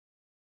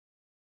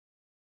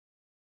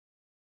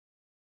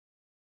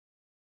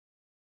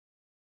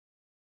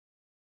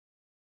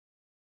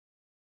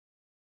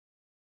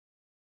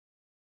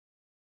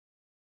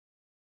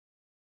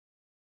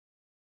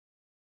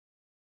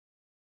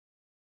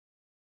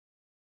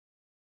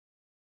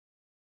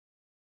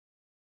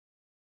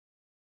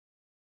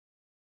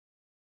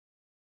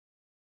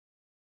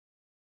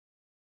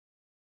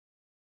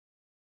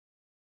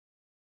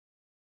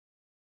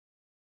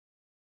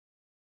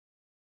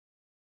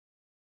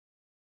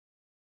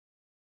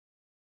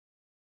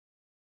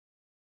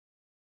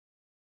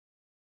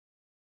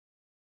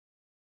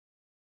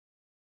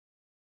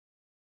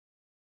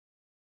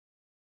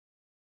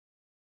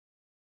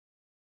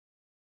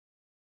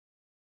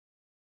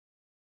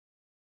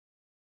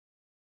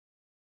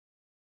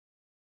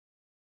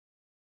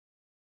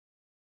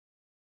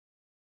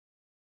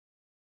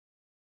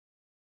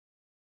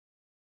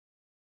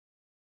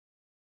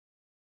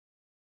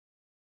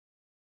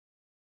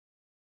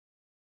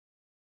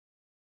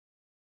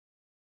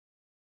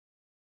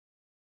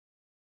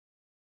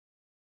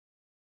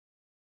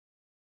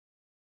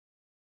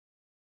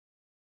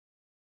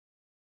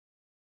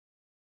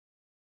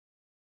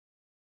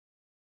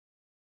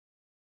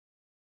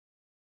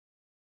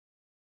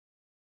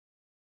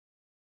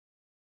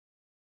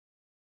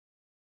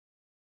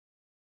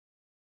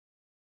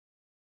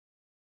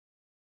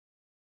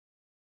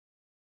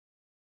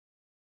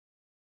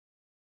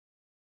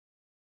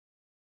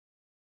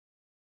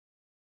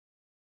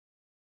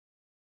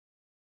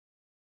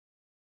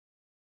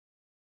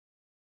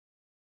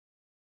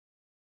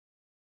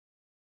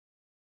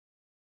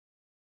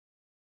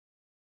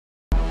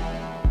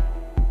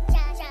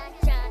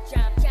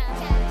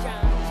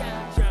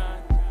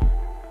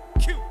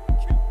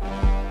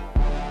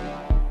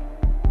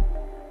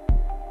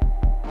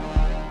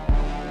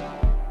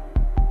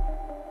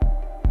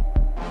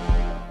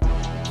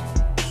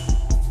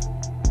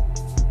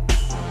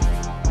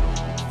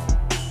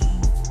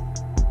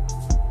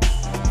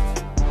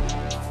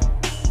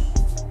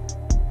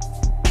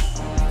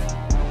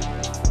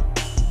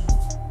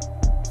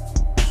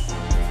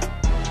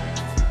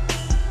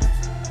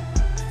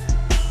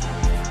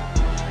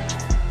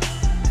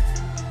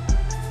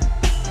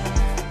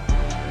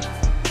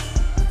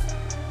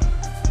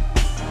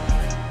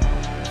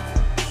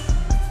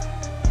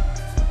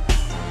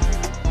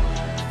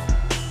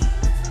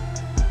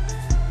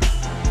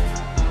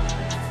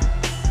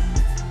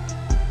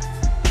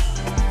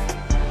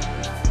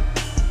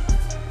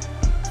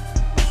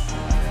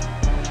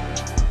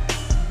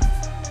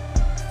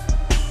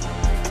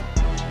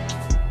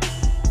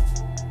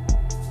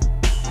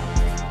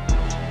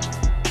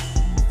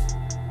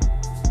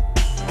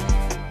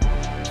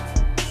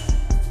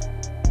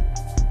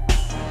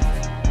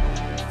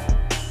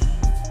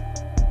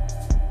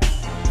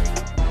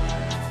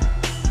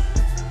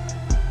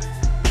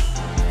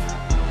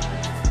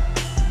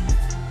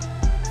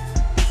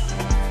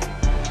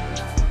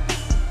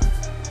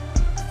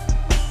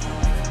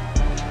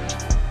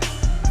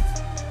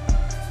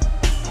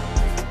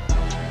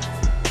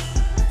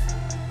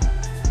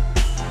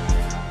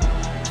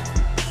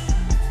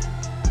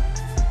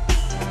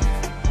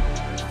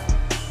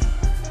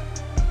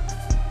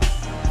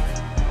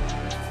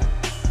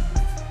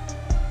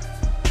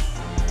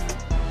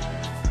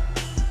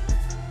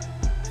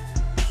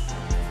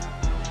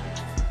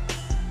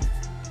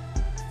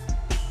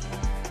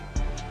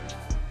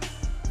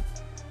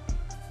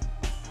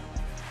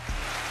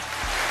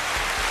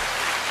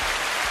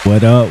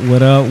What up,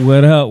 what up,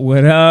 what up,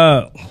 what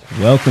up?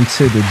 Welcome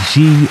to the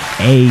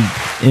G.A.M.G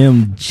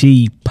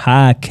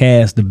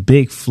podcast, the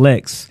Big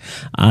Flex.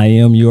 I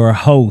am your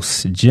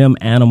host, Gym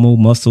Animal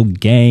Muscle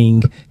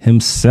Gang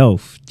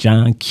himself,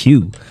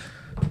 JohnQ.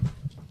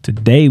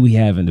 Today we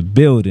have in the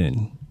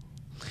building,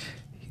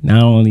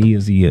 not only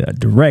is he a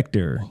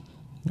director,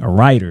 a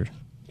writer,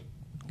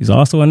 he's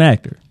also an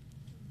actor.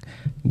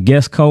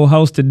 Guest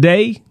co-host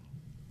today,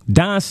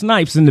 Don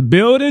Snipes in the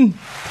building.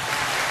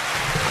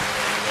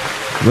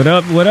 What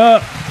up, what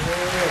up?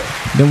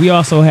 Then we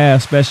also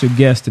have special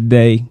guest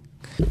today.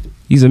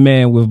 He's a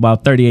man with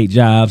about 38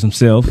 jobs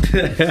himself.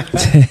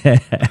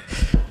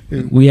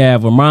 We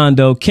have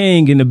Armando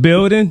King in the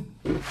building.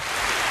 All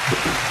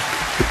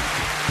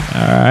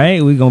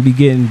right, we're going to be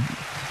getting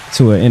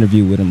to an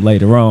interview with him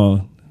later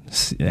on.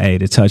 Hey,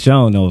 to touch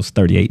on those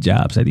 38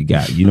 jobs that he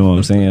got, you know what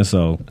I'm saying?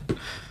 So,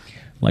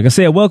 like I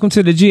said, welcome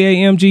to the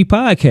G.A.M.G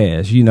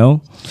podcast, you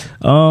know.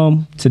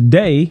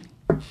 Today,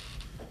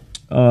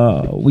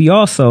 we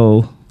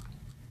also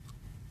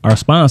are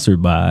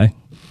sponsored by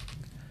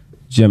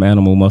Gym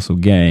Animal Muscle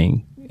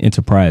Gang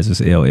Enterprises,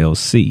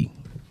 LLC,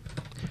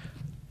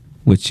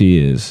 which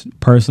is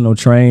personal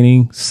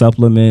training,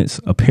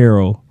 supplements,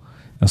 apparel,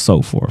 and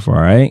so forth, all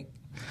right?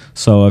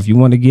 So if you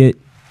want to get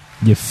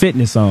your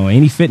fitness on,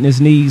 any fitness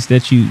needs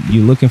that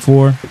you're looking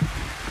for,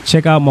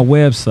 check out my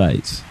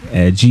websites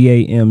at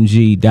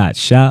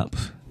gamg.shop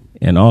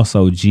and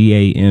also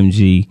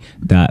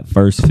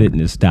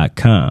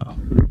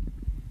gamg.firstfitness.com.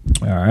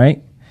 All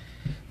right.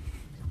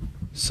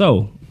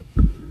 So,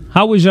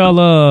 how was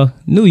y'all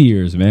New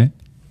Year's, man?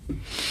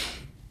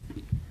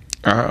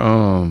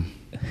 Hey,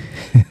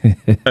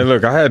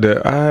 look, I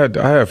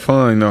had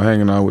fun, you know,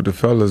 hanging out with the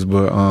fellas,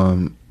 but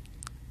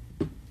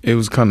it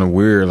was kind of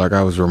weird. Like,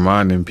 I was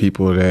reminding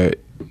people that,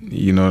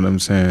 you know what I'm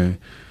saying,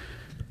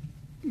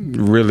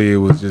 really it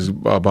was just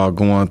about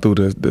going through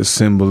the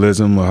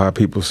symbolism of how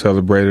people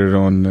celebrated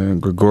on the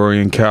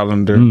Gregorian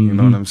calendar. Mm-hmm. You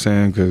know what I'm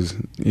saying? Because,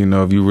 you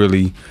know,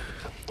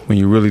 when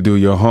you really do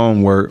your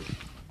homework,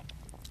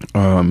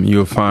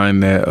 you'll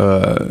find that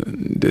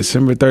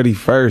December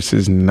 31st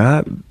is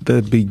not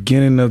the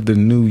beginning of the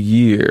new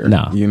year.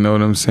 No. You know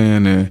what I'm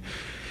saying? And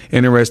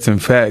interesting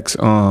facts,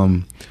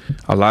 a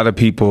lot of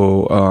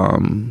people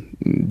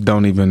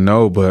don't even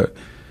know, but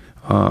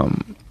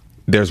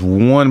there's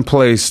one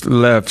place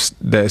left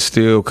that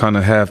still kind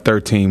of have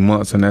 13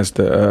 months, and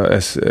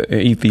that's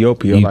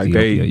Ethiopia. Like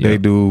they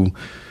do,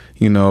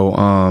 you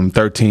know,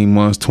 13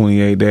 months,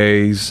 28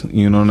 days,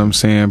 you know what I'm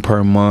saying,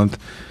 per month.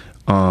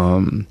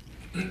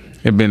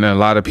 There been a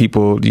lot of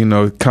people, you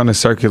know, kind of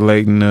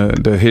circulating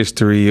the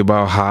history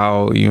about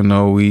how, you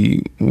know,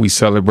 we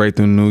celebrate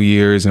the New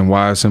Year's and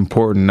why it's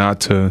important not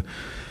to,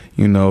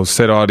 you know,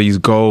 set all these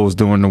goals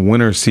during the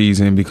winter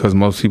season because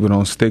most people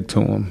don't stick to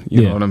them.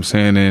 You know what I'm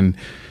saying? And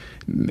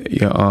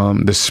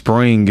the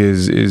spring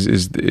is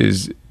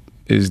the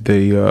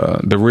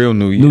real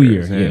New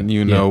Year's. And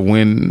you know,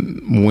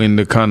 when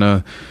the kind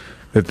of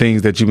the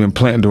things that you've been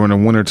planting during the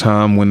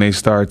wintertime, when they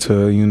start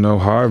to, you know,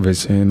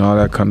 harvest and all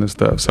that kind of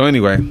stuff. So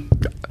anyway,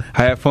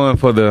 I had fun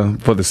for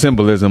the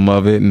symbolism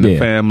of it and the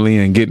family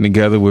and getting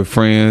together with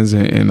friends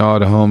and all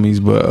the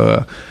homies.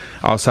 But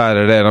outside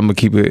of that, I'm gonna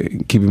keep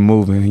it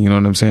moving. You know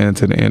what I'm saying,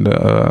 to the end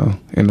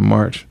of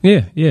March.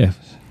 Yeah,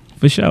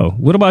 for sure.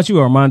 What about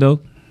you,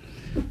 Armando?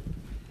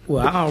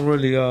 Well, I don't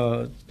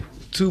really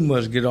too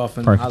much get off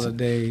in the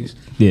holidays.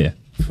 Yeah,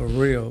 for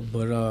real.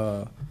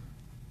 But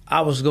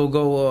I was gonna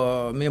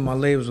go. Me and my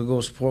lady was gonna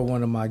go support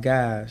one of my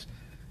guys,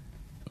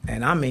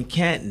 and I'm in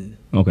Canton.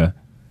 Okay.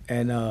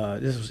 And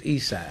this was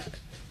East Side,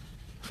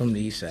 from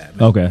the East Side.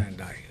 Man. Okay.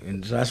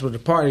 And so that's where the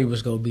party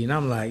was gonna be. And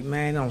I'm like,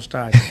 man, don't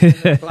start at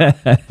 10 o'clock.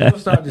 Don't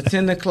start at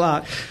 10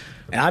 o'clock.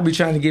 And I be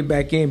trying to get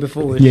back in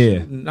before it's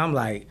shooting. And I'm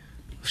like,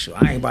 sure,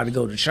 I ain't about to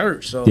go to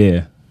church. So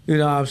you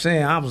know what I'm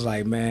saying? I was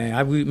like,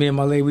 man, me and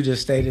my lady, we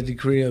just stayed at the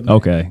crib. Man.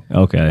 Okay.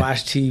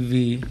 Watched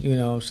TV, you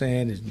know what I'm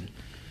saying? And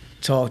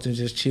talked and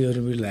just chilled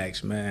and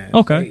relaxed, man.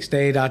 Okay.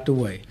 Stayed out the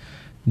way.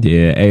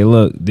 Yeah. Hey,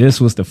 look, this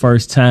was the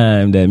first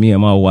time that me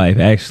and my wife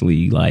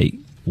actually, like,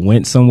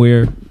 went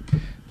somewhere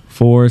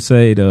for,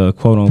 say, the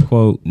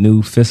quote-unquote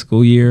new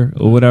fiscal year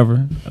or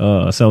whatever,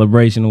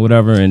 celebration or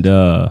whatever. And,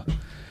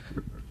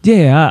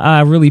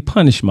 I really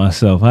punished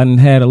myself. I done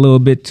had a little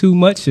bit too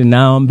much, and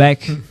now I'm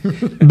back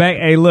back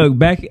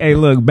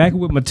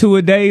with my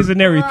two-a-days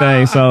and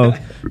everything. So,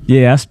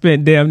 I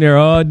spent damn near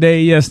all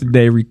day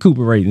yesterday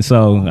recuperating.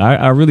 So,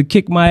 I really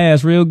kicked my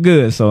ass real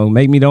good. So,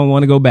 make me don't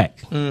want to go back.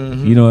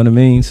 Mm-hmm. You know what I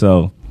mean?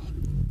 So,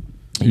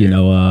 you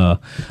know,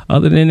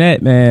 other than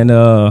that, man,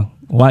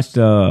 watch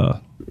the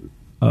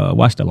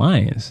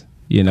Lions.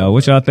 You know,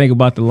 what y'all think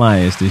about the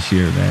Lions this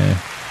year, man?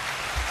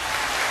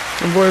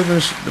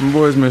 The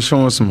boys been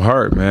showing some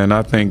heart, man.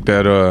 I think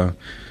that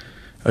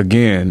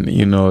again,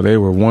 you know, they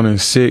were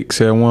 1-6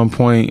 at one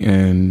point,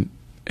 and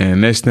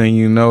next thing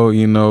you know,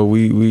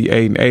 we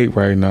 8-8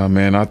 right now,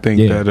 man. I think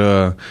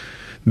that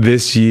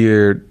this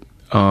year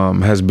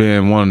has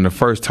been one of the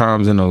first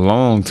times in a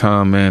long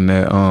time, man,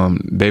 that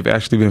they've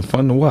actually been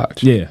fun to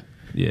watch. Yeah.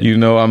 You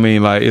know, I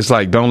mean, like, it's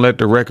like, don't let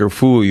the record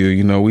fool you.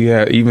 You know, we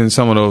had even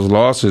some of those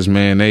losses,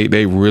 man,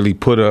 they really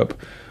put up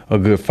a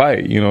good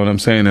fight, you know what I'm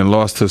saying, and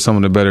lost to some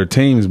of the better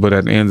teams. But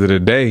at the end of the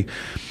day,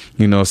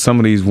 you know, some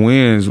of these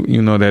wins,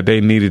 you know, that they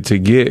needed to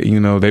get, you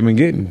know, they've been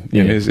getting.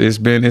 Yeah. And it's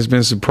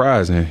been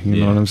surprising.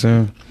 You know what I'm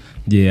saying?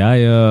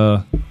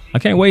 Yeah, I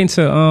can't wait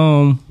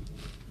until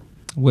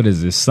what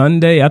is this,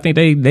 Sunday? I think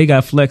they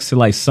got flexed to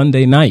like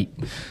Sunday night.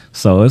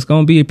 So it's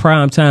gonna be a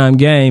prime time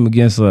game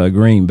against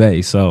Green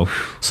Bay. So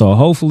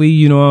hopefully,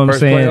 you know what I'm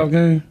saying. Playoff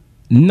game?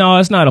 No,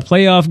 it's not a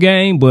playoff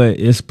game, but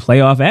it's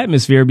playoff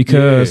atmosphere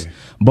because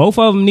both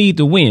of them need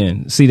to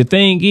win. See, the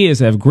thing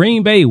is, if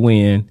Green Bay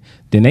win,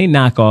 then they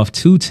knock off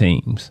two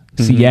teams,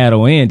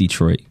 Seattle and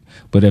Detroit.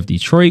 But if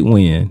Detroit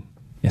win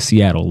and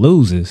Seattle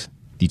loses,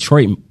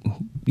 Detroit,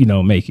 you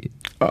know, make it.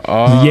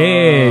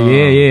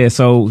 Yeah.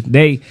 So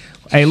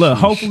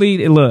hopefully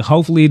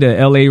the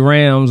LA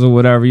Rams or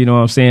whatever, you know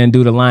what I'm saying,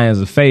 do the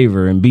Lions a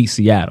favor and beat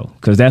Seattle,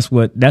 because that's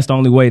the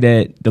only way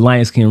that the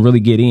Lions can really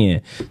get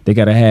in. They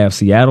got to have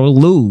Seattle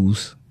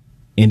lose,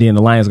 and then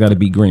the Lions got to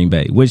beat Green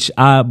Bay, which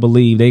I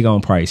believe they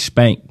gonna probably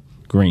spank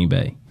Green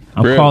Bay.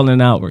 I'm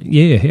calling out.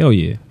 Yeah, hell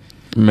yeah,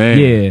 man.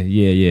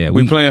 Yeah.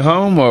 We playing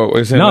home or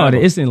it's in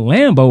Lambeau? It's in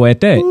Lambeau at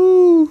that.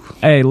 Ooh.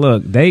 Hey,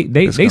 look,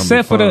 they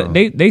set for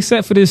they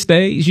set for this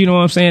stage. You know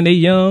what I'm saying? They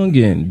young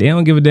and they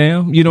don't give a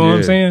damn. You know what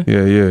I'm saying?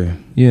 Yeah.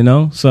 You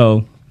know,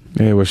 so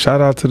yeah. Well, shout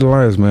out to the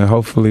Lions, man.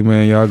 Hopefully,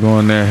 man, y'all go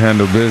in there and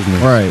handle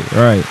business.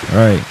 Right.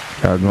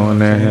 Y'all go in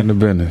there and handle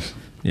business.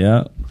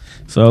 Yeah.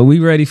 So we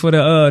ready for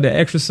the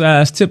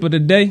exercise tip of the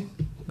day?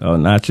 Oh,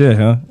 not yet,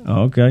 huh?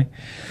 Oh, okay.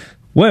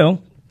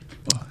 Well,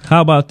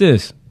 how about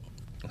this?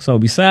 So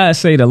besides,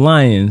 say, the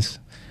Lions,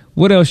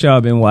 what else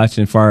y'all been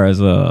watching as far as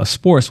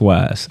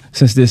sports-wise,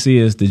 since this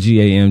is the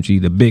G.A.M.G,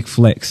 the Big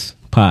Flex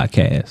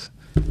podcast?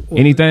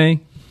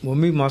 Anything? Well,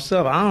 me,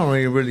 myself, I don't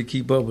really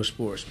keep up with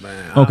sports,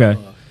 man. Okay.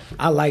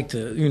 I like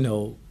to, you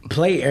know,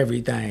 play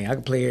everything. I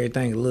can play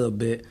everything a little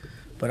bit,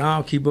 but I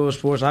don't keep up with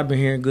sports. I've been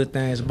hearing good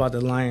things about the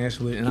Lions,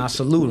 and I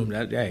salute them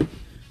that day.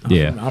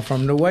 I'm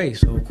from the way,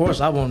 so of course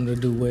I want them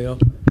to do well.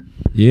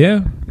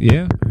 Yeah.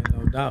 No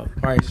doubt.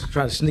 Probably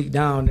try to sneak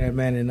down there,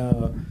 man,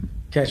 and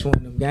catch one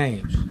of them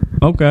games.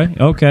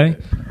 Okay.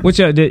 Which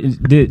did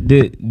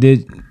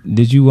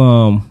you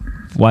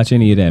watch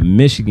any of that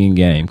Michigan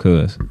game?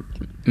 Cause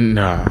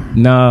nah,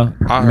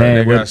 I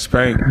heard they got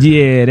spanked.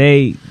 Yeah,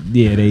 they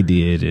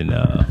did, and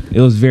it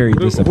was very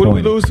disappointing. Who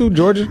did we lose to?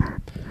 Georgia?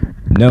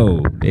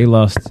 No, they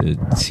lost to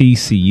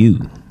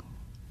TCU.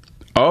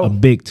 Oh, a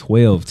Big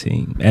 12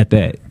 team at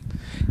that.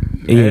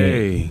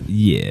 Hey.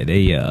 Yeah,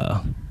 they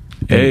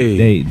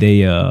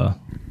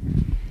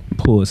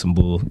pulled some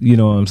bull. You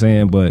know what I'm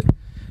saying? But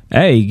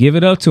hey, give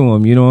it up to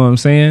them. You know what I'm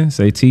saying?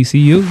 Say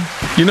TCU.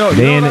 You know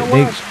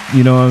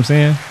what I'm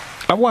saying?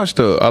 I watched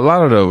a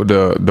lot of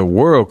the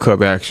World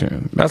Cup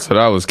action. That's what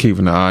I was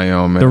keeping an eye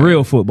on, man. The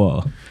real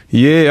football.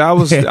 Yeah, I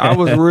was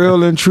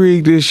real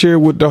intrigued this year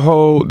with the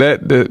whole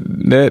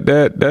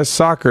that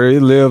soccer.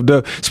 It lived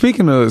up.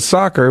 Speaking of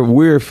soccer,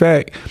 weird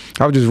fact.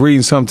 I was just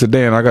reading something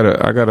today, and I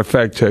gotta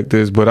fact check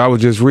this. But I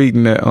was just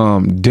reading that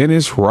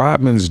Dennis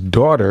Rodman's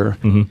daughter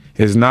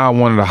is now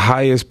one of the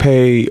highest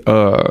paid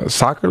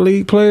soccer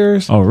league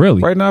players. Oh,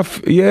 really? Right now,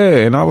 yeah.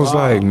 And I was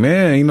like,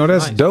 man, you know,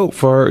 that's dope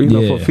for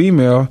for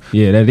female.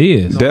 Yeah, that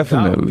is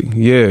definitely.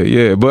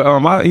 Yeah. But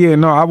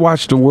I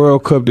watched the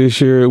World Cup this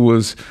year. It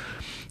was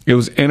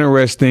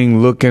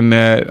interesting looking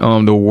at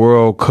the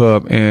World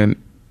Cup and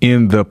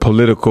in the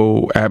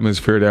political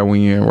atmosphere that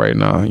we in right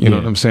now. You know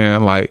what I'm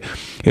saying? Like,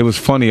 it was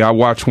funny. I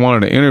watched one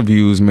of the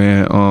interviews,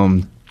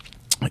 man,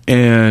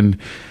 and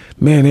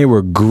man, they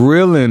were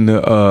grilling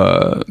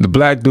the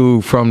black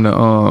dude from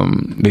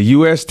the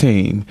U.S.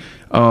 team.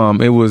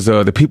 It was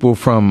the people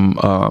from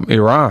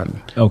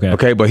Iran.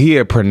 Okay, but he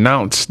had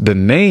pronounced the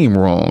name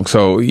wrong.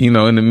 So, you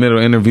know, in the middle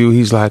of the interview,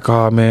 he's like,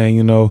 oh, man,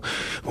 you know,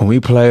 when we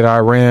played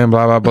Iran,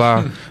 blah, blah,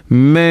 blah.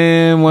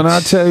 Man, when I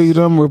tell you,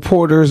 them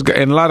reporters,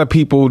 and a lot of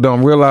people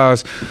don't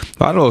realize,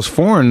 a lot of those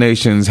foreign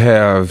nations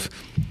have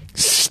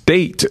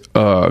state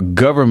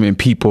government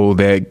people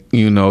that,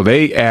 you know,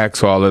 they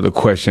ask all of the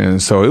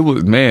questions. So it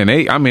was, man,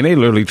 they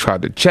literally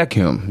tried to check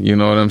him. You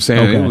know what I'm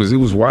saying? It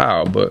was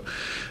wild, but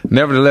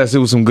nevertheless, it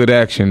was some good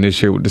action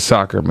this year with the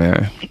soccer,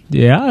 man.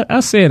 Yeah,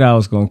 I said I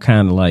was gonna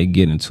kind of like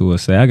get into it.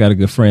 Say, I got a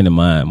good friend of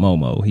mine,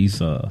 Momo. He's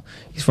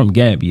from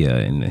Gambia,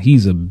 and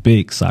he's a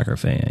big soccer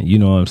fan. You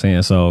know what I'm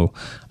saying? So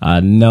I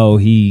know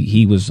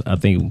he was, I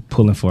think,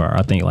 pulling for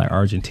like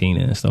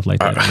Argentina and stuff like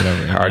that.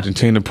 Whatever.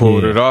 Argentina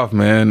pulled it off,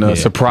 man.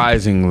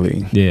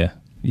 Surprisingly. Yeah.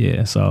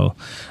 So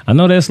I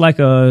know that's like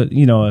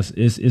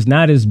it's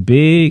not as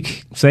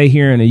big, say,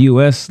 here in the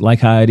U.S. like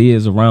how it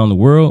is around the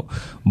world,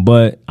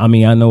 but I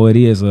mean, I know it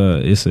is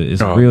it's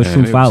a real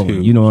true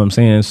following. You know what I'm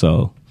saying?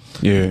 So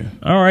yeah.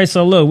 All right.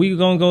 So look, we're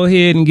gonna go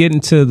ahead and get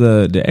into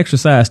the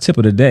exercise tip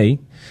of the day.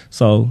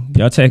 So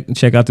y'all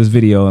check out this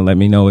video and let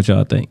me know what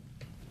y'all think.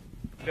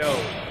 Yo,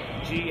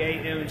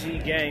 G.A.M.G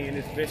gang in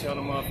this bitch on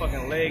the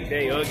motherfucking leg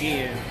day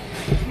again.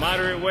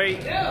 Moderate weight.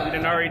 We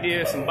done already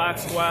did some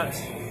box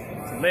squats.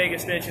 leg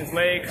extensions,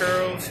 leg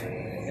curls,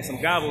 and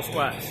some gobble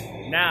squats.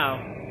 Now,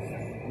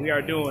 we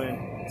are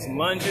doing some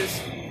lunges,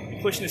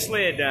 pushing the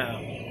sled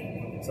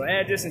down. So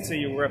add this into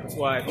your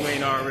repertoire if you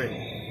ain't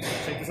already.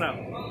 Check this out.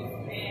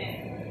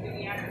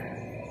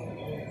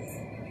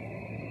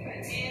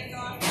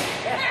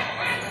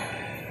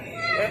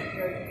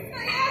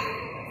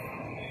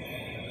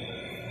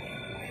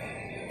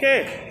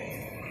 Okay.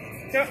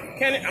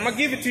 Kenny, I'm gonna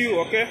give it to you,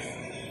 okay?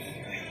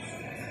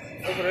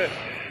 Over there.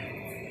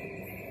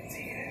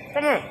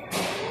 Come on.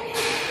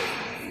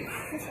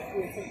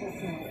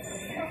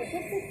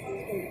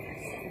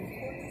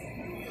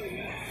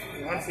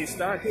 You want to see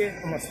start here?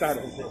 I'm gonna start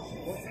over there.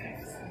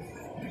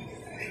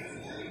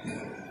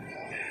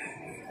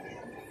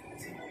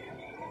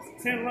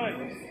 10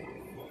 lunges.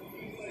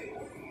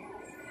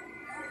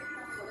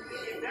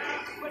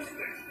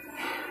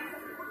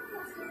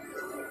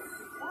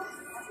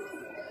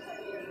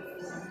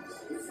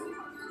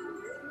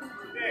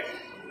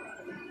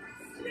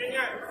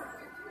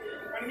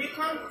 When he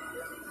comes,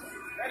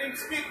 let him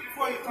speak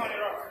before you turn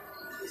it off.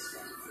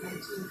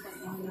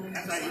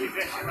 That's how you hit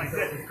that shit like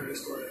that.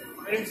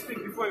 Let him speak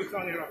before you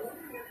turn it off.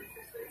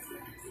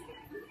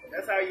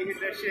 That's how you hit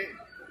that shit.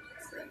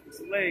 It's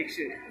a leg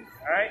shit.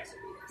 Alright?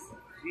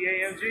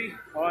 G.A.M.G.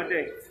 all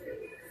day.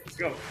 Let's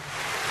go.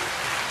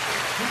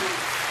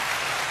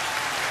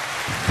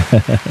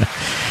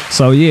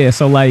 So yeah,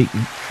 so like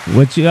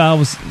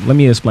let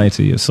me explain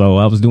to you. So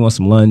I was doing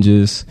some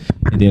lunges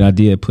and then I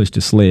did push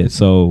the sled.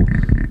 So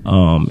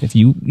if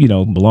you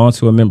belong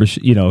to a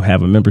membership,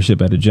 have a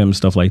membership at a gym and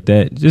stuff like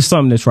that, just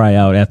something to try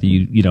out after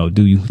you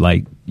do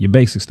like your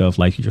basic stuff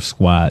like your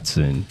squats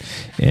and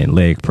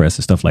leg press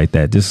and stuff like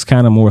that. This is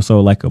kind of more so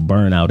like a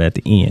burnout at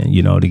the end,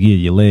 to give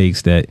your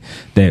legs that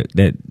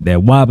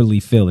wobbly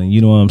feeling,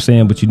 you know what I'm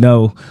saying? But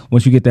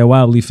once you get that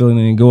wobbly feeling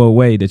and go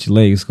away, that your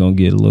legs gonna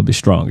get a little bit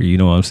stronger, you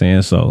know what I'm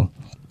saying? So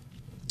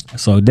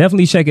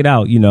definitely check it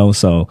out,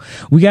 So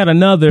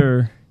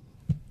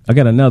I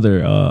got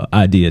another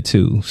idea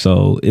too.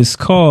 So it's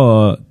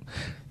called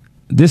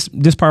this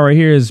part right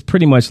here is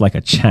pretty much like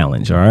a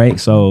challenge. All right.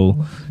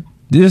 So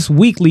this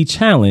weekly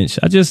challenge,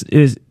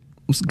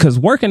 because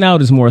working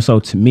out is more so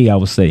to me, I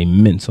would say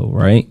mental,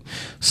 right?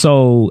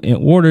 So in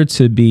order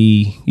to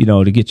be,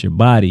 to get your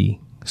body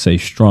say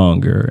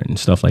stronger and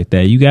stuff like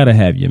that, you got to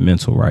have your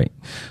mental right.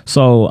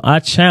 So I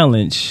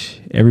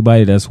challenge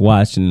everybody that's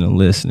watching and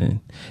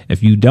listening.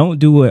 If you don't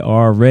do it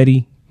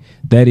already,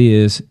 that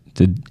is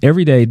to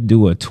every day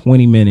do a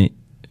 20-minute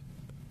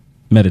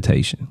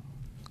meditation.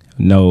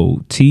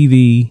 No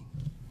TV,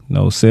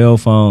 no cell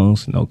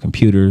phones, no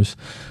computers,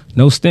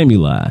 no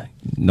stimuli.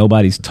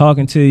 Nobody's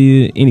talking to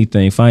you,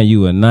 anything. Find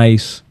you a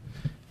nice,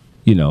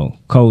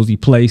 cozy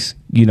place,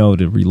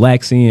 to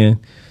relax in.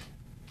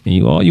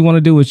 And all you want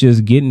to do is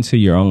just get into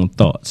your own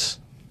thoughts,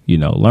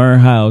 learn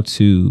how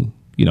to,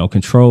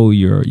 control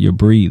your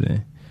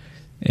breathing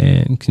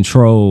and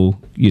control,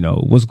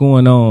 what's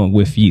going on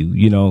with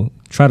you,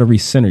 try to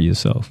recenter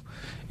yourself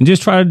and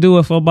just try to do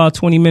it for about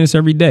 20 minutes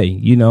every day,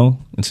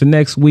 until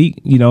next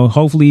week,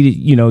 hopefully,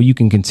 you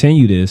can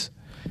continue this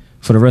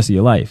for the rest of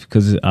your life.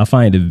 Cause I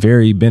find it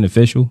very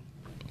beneficial,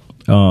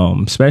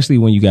 especially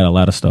when you got a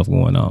lot of stuff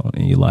going on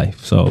in your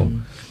life. So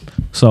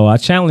I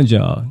challenge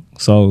y'all.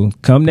 So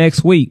come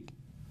next week,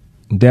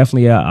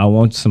 definitely I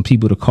want some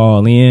people to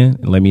call in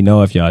and let me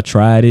know if y'all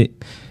tried it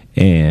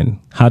and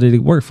how did it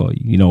work for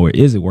you, or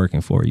is it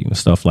working for you and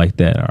stuff like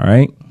that. All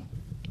right.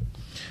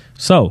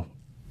 So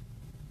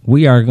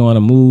we are going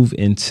to move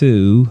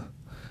into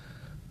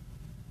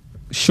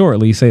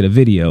shortly, say the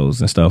videos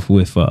and stuff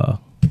with our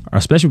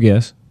special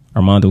guest,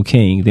 Armando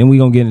King. Then we're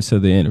going to get into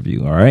the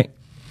interview. All right.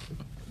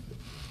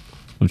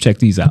 So check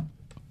these out.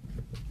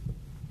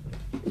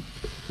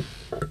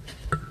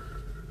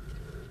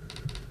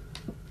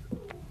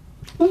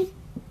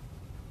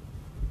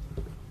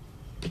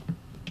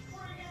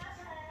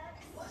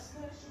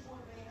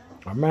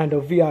 Armando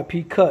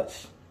VIP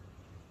cuts.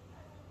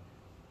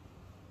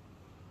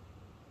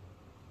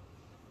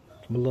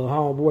 My little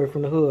homeboy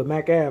from the hood,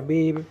 Mac Ave,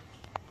 baby.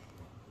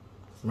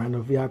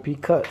 Armando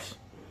VIP cuts.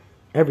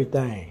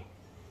 Everything.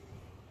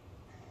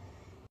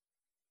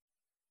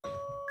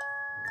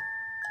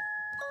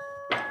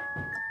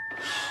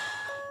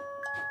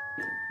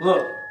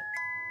 Look,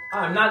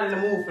 I'm not in the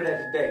mood for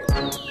that today.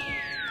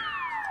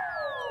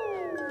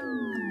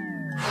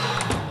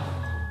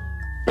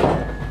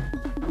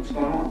 What's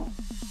going on?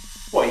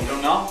 What, you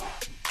don't know?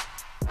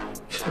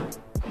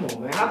 Come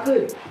on, man, how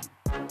could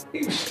he?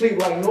 He was sleep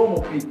like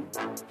normal people.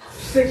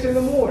 6 in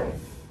the morning.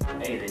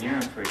 Hey, then you're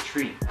in for a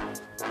treat.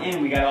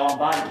 And we got all on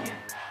body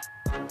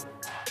cam.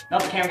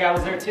 Another cam guy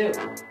was there too.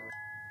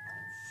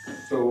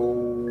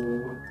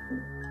 So,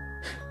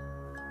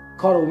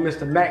 caught up with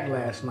Mr. Mac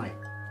last night.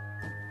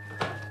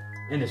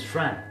 And his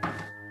friend.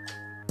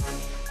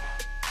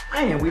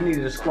 Man, we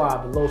needed a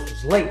squad, but Los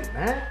was late,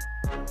 man.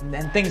 And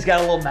then things got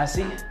a little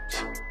messy.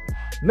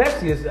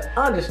 Messy is an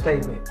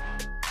understatement.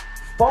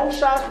 4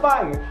 shots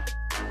fired,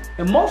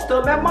 and most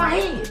of them at my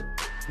head.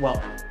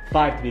 Well,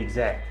 5 to be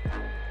exact.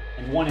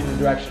 And 1 in the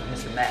direction of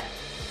Mr. Mac.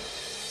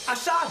 I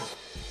shot him.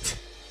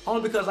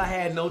 only because I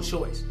had no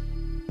choice.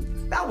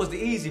 That was the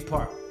easy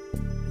part.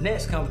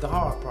 Next comes the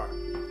hard part.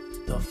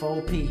 The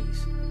 4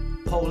 P's.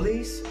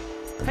 Police,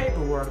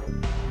 paperwork,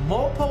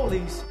 more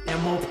police,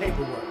 and more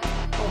paperwork.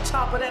 On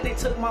top of that, they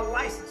took my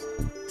license.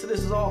 Till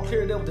this is all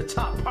cleared up with the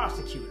top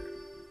prosecutor.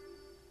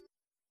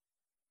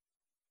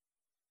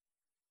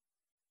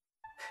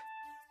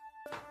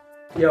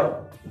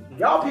 Yo,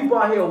 y'all people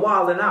out here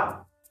wilding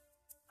out.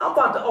 I'm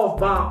about to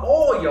off-bond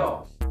all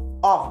y'all.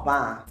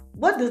 Off-bond?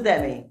 What does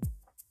that mean?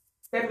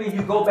 That means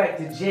you go back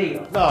to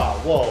jail. Nah,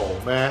 whoa,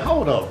 man.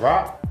 Hold up,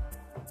 Rock.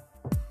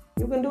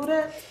 You can do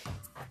that?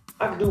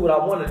 I can do what I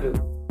want to do.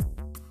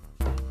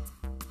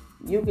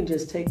 You can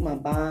just take my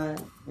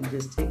bond and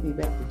just take me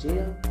back to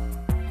jail?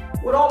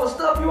 With all the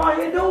stuff you out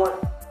here doing,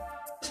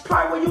 it's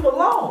probably where you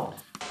belong.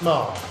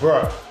 Nah,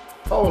 bruh.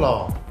 Hold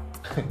on.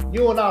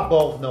 You and I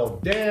both know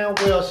damn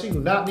well she do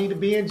not need to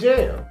be in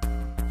jail.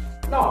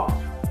 No,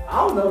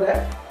 I don't know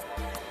that.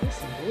 That's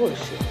some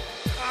bullshit.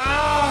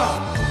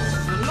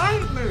 It's a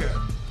nightmare.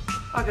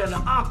 I got an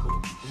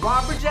uncle,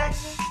 Robert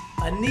Jackson,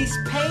 a niece,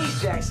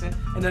 Paige Jackson,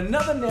 and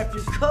another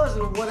nephew,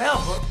 cousin,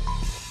 whatever,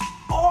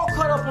 all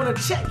caught up on a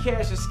check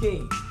cashing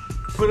scheme.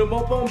 Put them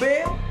up on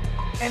bail,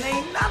 and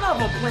ain't none of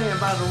them playing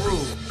by the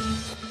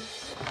rules.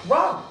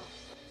 Robert,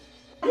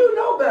 you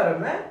know better,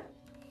 man.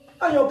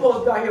 How you supposed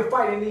to be out here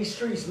fighting these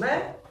streets,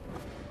 man?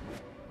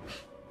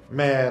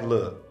 Man,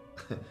 look.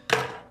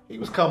 He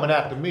was coming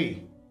after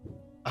me.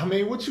 I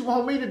mean, what you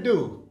want me to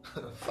do?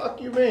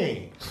 Fuck you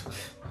mean?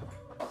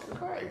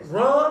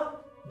 Run,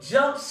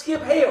 jump,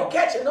 skip hell,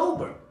 catch an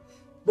Uber.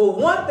 But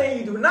one thing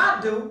you do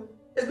not do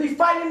is be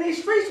fighting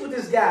these streets with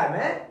this guy,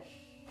 man.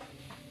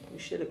 You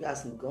should have got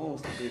some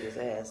guns to beat his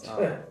ass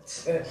on.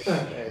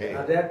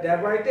 Now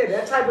that right there,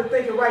 that type of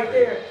thinking right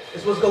there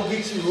is what's gonna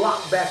get you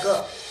locked back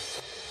up.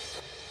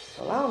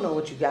 Well, I don't know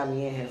what you got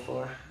me in here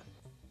for.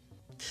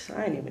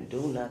 I ain't even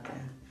do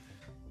nothing.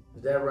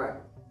 Is that right?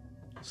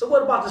 So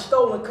what about the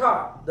stolen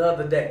car the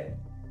other day?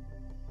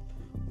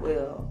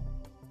 Well,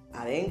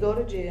 I didn't go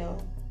to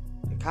jail.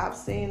 The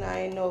cops seen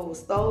I ain't know it was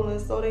stolen,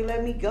 so they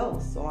let me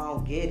go, so I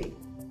don't get it.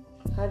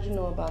 How'd you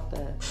know about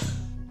that?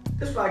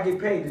 This is what I get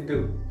paid to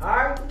do, all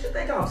right? Don't you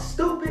think I'm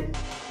stupid?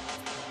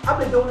 I've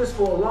been doing this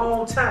for a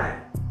long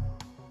time.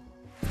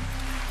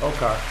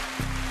 Okay.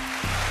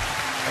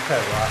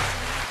 Okay, Rock.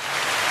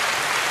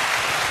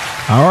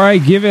 All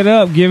right, give it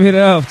up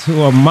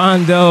to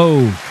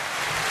Armando.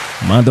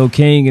 Armando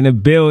King in the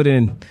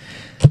building.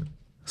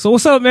 So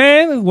what's up,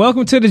 man?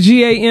 Welcome to the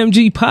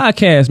G.A.M.G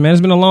podcast, man.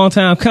 It's been a long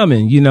time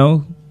coming, you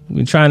know. We've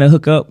been trying to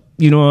hook up,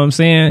 you know what I'm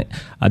saying?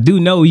 I do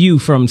know you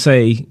from,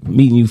 say,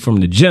 meeting you from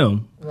the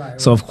gym.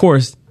 Right. So, of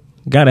course,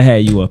 gotta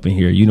have you up in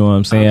here, you know what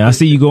I'm saying? I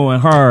see you going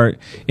hard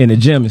in the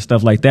gym and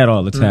stuff like that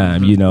all the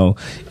time, you know.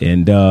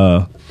 And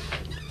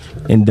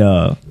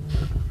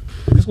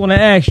just want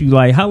to ask you,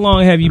 like, how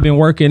long have you been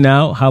working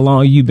out? How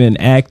long you been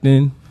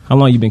acting? How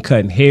long you been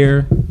cutting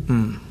hair?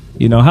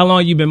 You know, how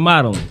long you been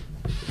modeling?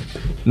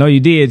 No, you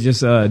did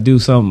just do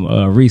some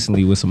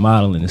recently with some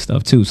modeling and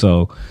stuff too.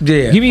 So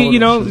yeah, give me, you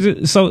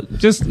know, so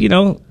just, you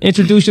know,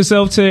 introduce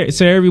yourself to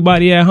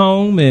everybody at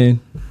home and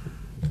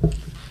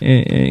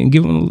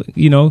give them,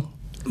 you know.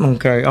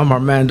 Okay, I'm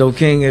Armando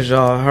King, as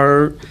y'all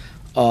heard.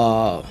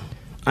 I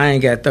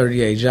ain't got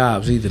 38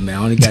 jobs either, man.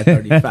 I only got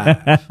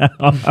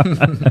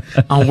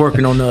 35. I'm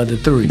working on the other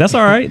 3. That's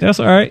all right. That's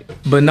all right.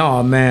 But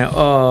no, man.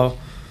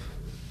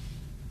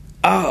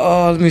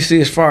 Let me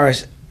see. As far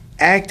as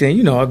acting,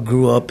 you know, I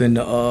grew up in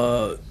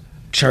the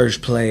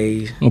church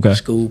plays,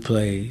 school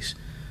plays.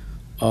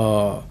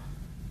 No,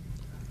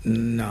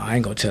 I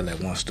ain't gonna tell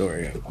that one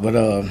story. But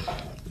no,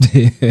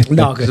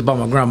 because about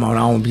my grandma, and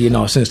I don't want to be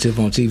all sensitive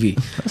on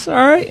TV. That's all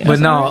right. That's but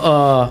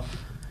no,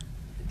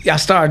 I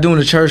started doing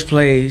the church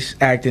plays,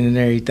 acting and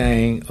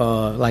everything.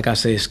 Like I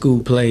said,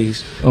 school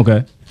plays.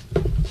 Okay.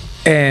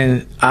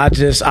 And I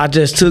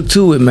just took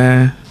to it,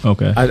 man.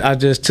 Okay. I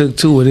just took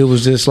to it. It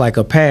was just like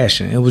a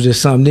passion. It was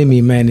just something in me,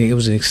 man. It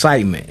was an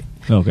excitement.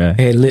 Okay. It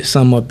had lit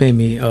something up in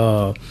me.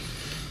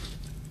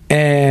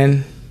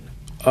 And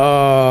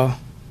I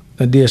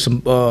did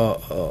some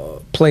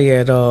play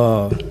at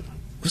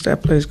what's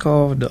that place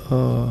called?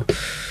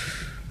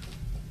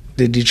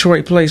 The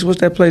Detroit place.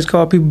 What's that place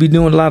called? People be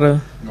doing a lot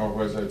of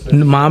Northwest Activity.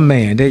 My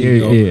man, there you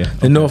go. Yeah.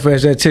 The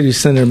Northwest Activity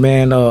Center,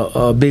 man.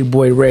 Big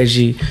boy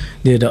Reggie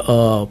did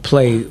a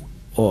play.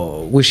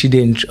 Wish he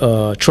didn't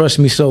trust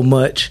me so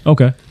much.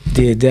 Okay.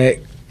 Did that.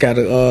 Got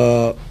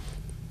a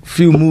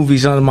few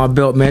movies under my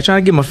belt, man.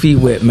 Trying to get my feet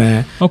wet,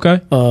 man.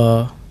 Okay.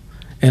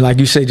 And like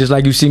you say, just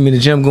like you see me in the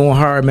gym going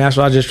hard, man.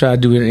 So I just try to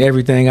do it in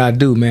everything I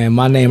do, man.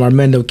 My name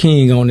Armando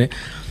King on it.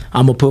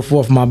 I'm gonna put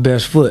forth my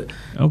best foot.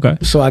 Okay.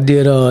 So I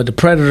did. The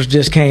Predators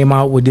just came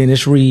out with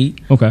Dennis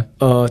Reed. Okay.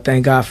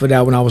 Thank God for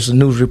that. When I was a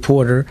news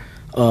reporter,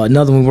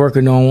 another one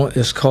working on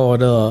is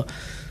called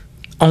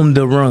On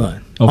the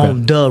Run. Okay.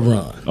 On the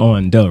Run.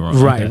 On the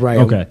Run. Right. Okay. Right.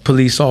 Okay.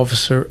 Police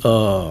officer.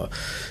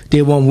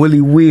 Did one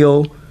Willie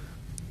Will.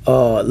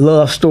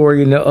 Love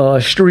story in the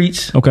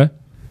streets. Okay.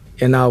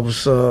 And I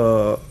was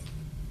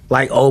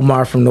like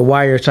Omar from The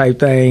Wire type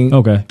thing.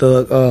 Okay.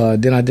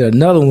 Then I did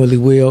another one with Willie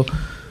Will.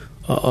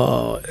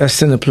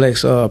 That's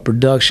Cineplex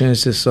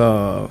Productions. It's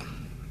what's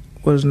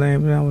his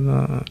name? That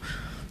one.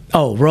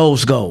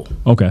 Rose Gold.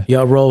 Okay.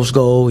 Yup, Rose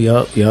Gold.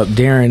 Yup.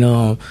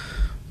 Darren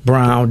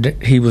Brown.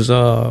 He was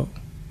Shout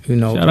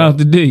out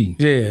to D.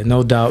 Yeah,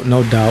 no doubt.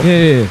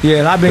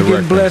 Yeah. I've been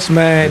getting blessed,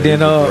 man. Then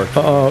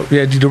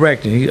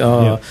directing.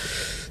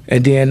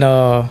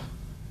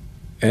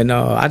 And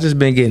I just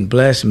been getting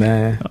blessed,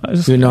 man.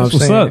 You know what I'm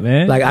saying? Up,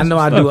 man? Like I know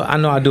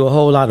I do a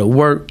whole lot of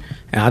work,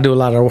 and I do a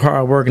lot of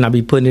hard work, and I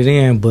be putting it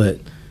in. But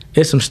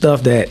it's some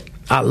stuff that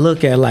I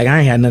look at like I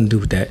ain't had nothing to do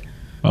with that.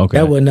 Okay.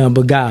 That wasn't nothing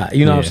but God.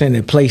 You know what I'm saying?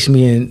 That placed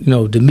me in,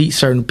 to meet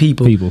certain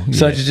people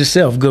such as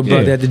yourself, good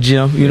brother at the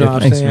gym. You know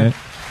what I'm saying? Man.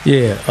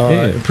 Yeah.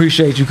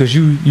 Appreciate you because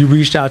you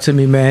reached out to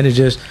me, man, and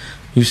just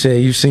you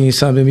said you seen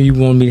something in me, you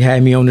wanted me to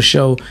have me on the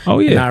show. Oh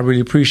yeah. And I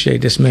really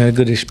appreciate this, man. A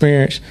good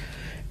experience.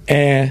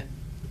 And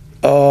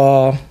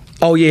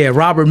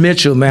Robert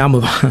Mitchell,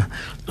 man.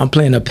 I'm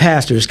playing a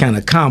pastor. It's kind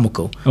of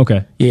comical.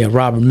 Okay. Yeah,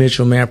 Robert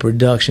Mitchell, man,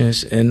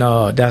 Productions, and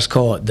that's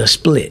called The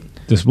Split.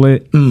 The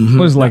Split? Mm-hmm.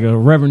 What is it, like a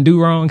Reverend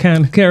Do-Wrong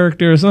kind of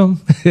character or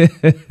something?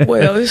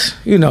 Well, it's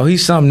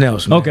he's something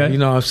else, man. Okay. You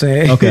know what I'm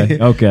saying?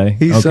 Okay.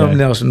 He's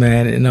something else,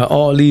 man. And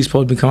all these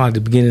supposed to be coming out at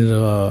the beginning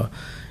of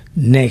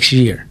next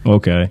year.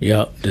 Okay.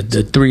 Yep.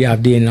 The 3 I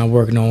did and I'm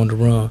working on the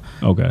run.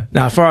 Okay.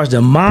 Now, as far as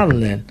the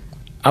modeling,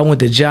 I went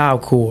to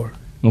Job Corps.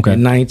 Okay.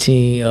 In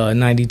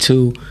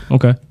 1992.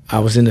 Okay. I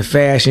was in the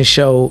fashion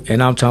show,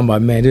 and I'm talking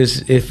about, man,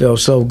 it felt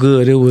so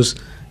good. It was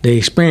the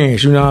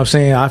experience, you know what I'm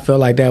saying? I felt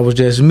like that was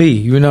just me,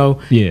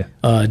 Yeah.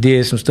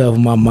 Did some stuff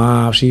with my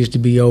mom. She used to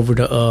be over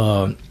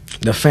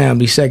the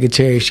family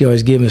secretary. She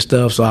always giving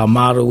stuff, so I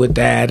modeled with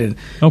that. And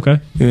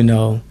okay. And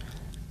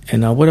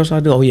what else I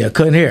do? Oh, yeah,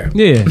 cutting hair.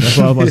 Yeah, that's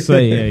what I was about to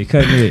say. Yeah,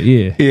 cutting hair,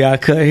 yeah. Yeah, I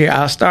cut hair.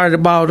 I started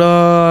about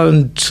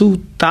in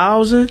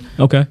 2000.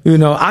 Okay.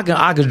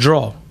 I could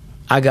draw.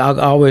 I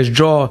always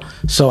draw,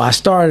 so I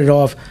started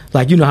off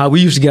like how we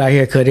used to get our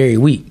hair cut every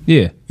week.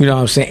 Yeah, you know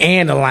what I'm saying,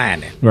 and the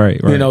lining. Right.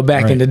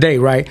 Back in the day,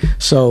 right?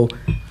 So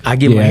I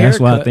get my hair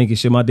that's why I think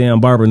it's my damn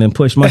barber and then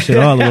push my shit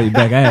all the way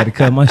back. I had to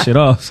cut my shit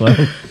off. So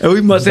and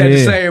we must have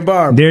the same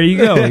barber. There you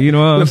go. You know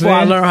what I'm saying? Before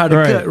I learned how to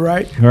cut,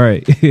 right?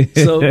 Right.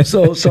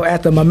 So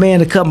after my man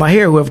to cut my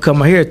hair, whoever cut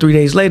my hair 3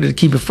 days later to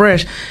keep it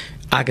fresh,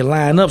 I could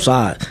line up, so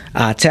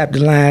I tapped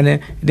the line,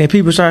 and then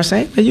people started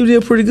saying, "Man, you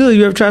did pretty good.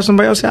 You ever try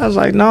somebody else?" I was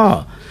like,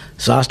 "No."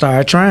 So I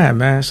started trying,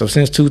 man. So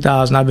since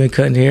 2000, I've been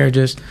cutting hair,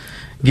 just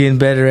getting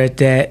better at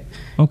that.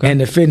 Okay.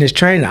 And the fitness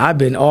trainer, I've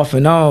been off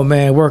and on,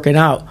 man, working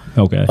out.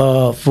 Okay.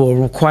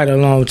 For quite a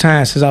long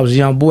time since I was a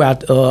young boy.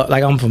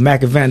 I'm from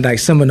Mac and Van Dyke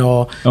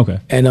Seminole. Okay.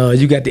 And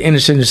you got the Inner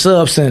Center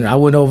Sub Center. I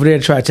went over there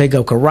to try to take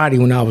up karate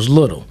when I was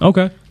little.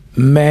 Okay.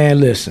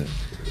 Man, listen,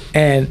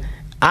 and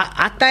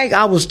I think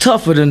I was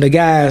tougher than other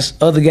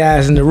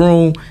guys in the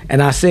room.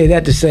 And I say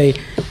that to say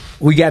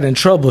we got in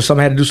trouble, so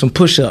I had to do some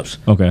push-ups.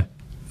 Okay.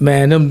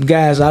 Man, them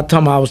guys, I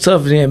told them I was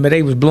tougher than them, but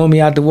they was blowing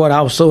me out the water.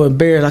 I was so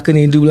embarrassed, I couldn't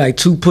even do like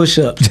 2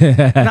 push-ups.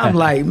 And I'm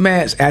like,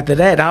 man, after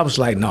that, I was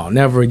like, no,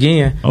 never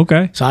again.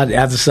 Okay. So I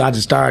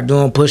just started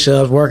doing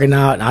push-ups, working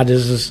out, and I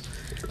just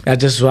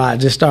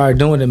started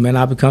doing it, man.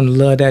 I become to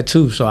love that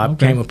too. So I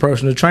became a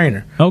personal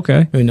trainer.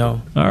 Okay.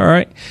 All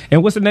right.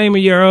 And what's the name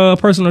of your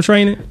personal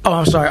training? Oh,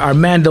 I'm sorry,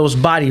 Armando's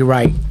Body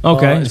Right.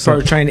 Okay.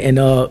 Personal training, and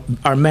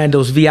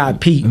Armando's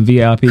VIP.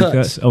 VIP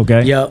cuts.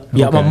 Okay. Yep.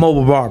 I'm a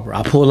mobile barber.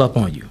 I pull up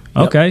on you.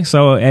 Yep. Okay,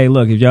 so hey,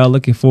 look, if y'all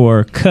looking for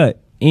a cut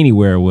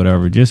anywhere or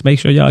whatever, just make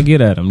sure y'all get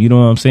at him. You know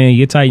what I'm saying?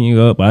 You tighten you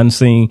up. I've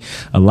seen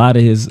a lot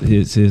of his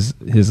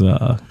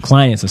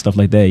clients and stuff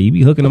like that. You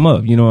be hooking them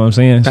up. You know what I'm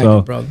saying? Thank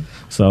you, brother.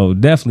 So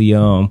definitely.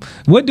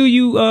 What do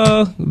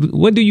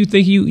you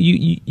think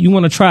you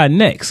want to try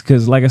next?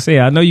 Because like I said,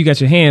 I know you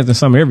got your hands in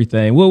some of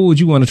everything. What would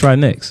you want to try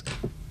next?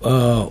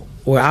 Well,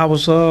 I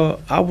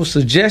was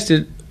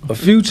suggested a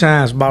few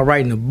times about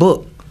writing a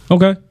book.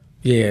 Okay.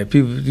 Yeah,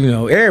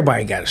 people,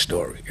 everybody got a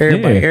story.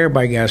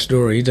 Everybody got a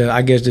story.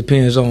 I guess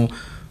depends on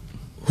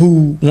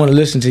who want to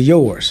listen to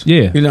yours.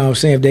 Yeah. You know what I'm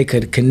saying? If they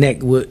could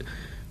connect with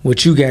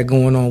what you got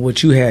going on,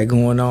 what you had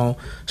going on.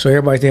 So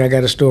everybody think I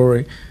got a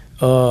story.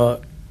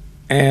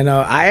 And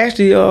I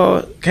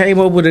actually came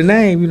up with a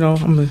name,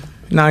 I'm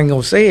not even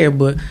going to say it,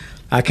 but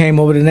I came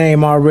up with a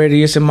name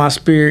already. It's in my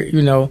spirit,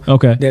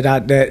 Okay.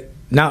 That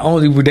not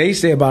only would they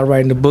say about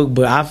writing the book,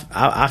 but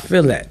I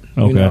feel that,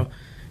 Okay.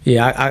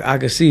 Yeah, I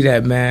could see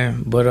that,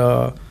 man. But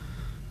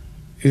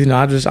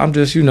I'm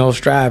just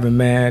striving,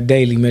 man,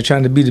 daily, man,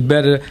 trying to be the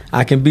better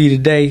I can be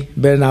today,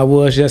 better than I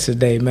was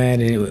yesterday, man.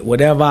 And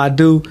whatever I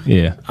do,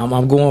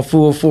 I'm going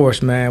full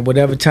force, man.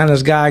 Whatever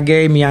talents God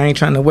gave me, I ain't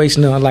trying to waste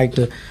none. Like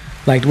the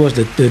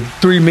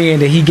 3 men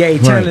that He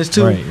gave talents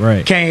to,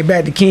 right. Came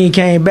back, the king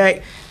came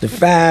back. The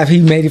 5 He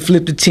made it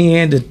flip to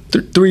 10. The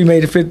 3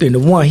 made it flip, and the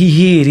 1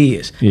 He hid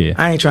his. Yeah.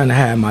 I ain't trying to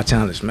hide my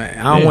talents, man.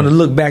 I don't want to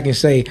look back and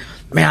say,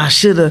 man, I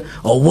shoulda,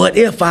 or what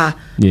if I?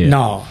 Yeah.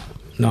 No,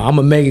 No, I'm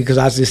gonna make it because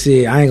I just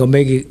said I ain't gonna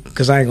make it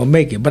because I ain't gonna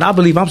make it. But I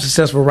believe I'm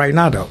successful right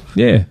now, though.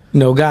 Yeah. You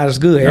know, God is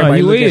good.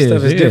 Everybody look at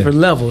stuff at different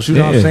levels. You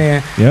know what I'm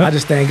saying? Yep. I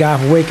just thank God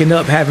for waking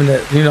up, having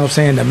the, you know what I'm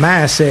saying, the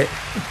mindset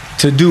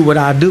to do what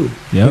I do.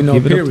 Yep. You know,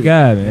 give it up to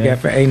God, man.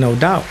 Ain't no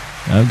doubt.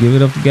 I'll give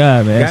it up to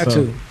God, man. Got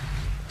to.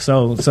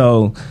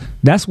 So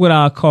that's what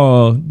I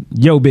call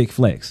your big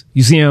flex.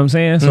 You see what I'm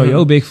saying? So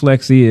your big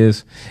flex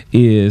is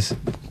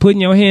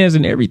putting your hands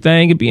in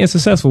everything and being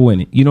successful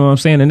in it. You know what I'm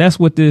saying? And that's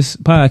what this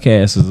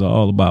podcast is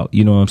all about.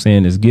 You know what I'm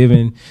saying? Is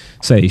giving,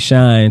 say,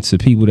 shine to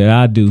people that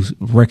I do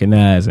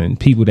recognize and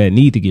people that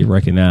need to get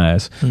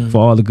recognized for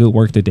all the good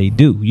work that they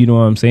do. You know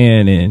what I'm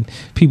saying? And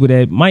people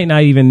that might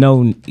not even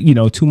know, you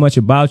know, too much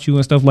about you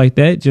and stuff like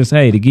that. Just,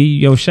 hey, to give you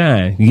your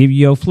shine, give you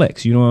your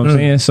flex. You know what I'm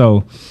saying?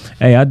 So,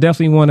 hey, I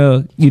definitely want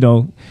to, you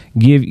know,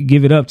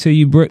 give it up to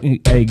you,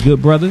 hey,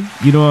 good brother.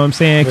 You know what I'm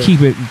saying?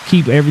 Yeah.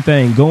 Keep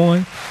everything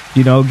going.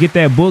 You know, get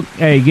that book.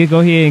 Hey, go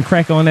ahead and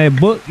crack on that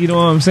book. You know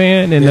what I'm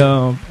saying? And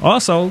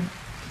also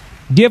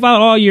give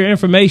out all your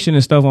information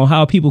and stuff on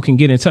how people can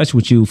get in touch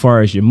with you, as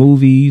far as your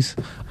movies,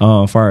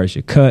 far as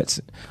your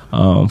cuts,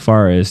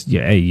 far as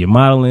your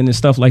modeling and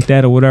stuff like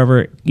that or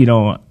whatever. You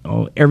know,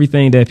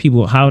 everything that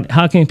people.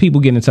 How can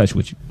people get in touch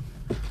with you?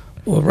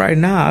 Well, right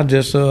now I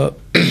just you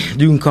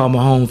can call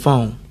my home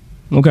phone.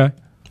 Okay.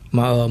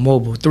 My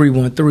mobile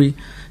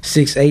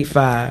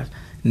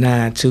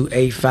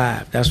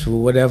 313-685-9285. That's for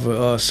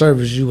whatever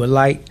service you would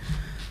like.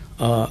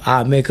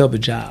 I'll make up a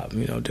job.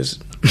 You know,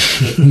 just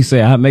you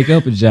say I make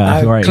up a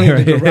job, right? Clean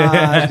the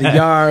garage, the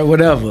yard,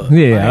 whatever.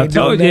 Yeah, I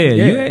told you.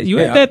 Yeah, you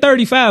had that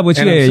 35, but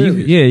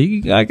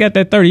I got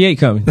that 38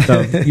 coming.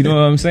 So you know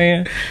what I'm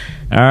saying?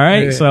 All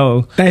right,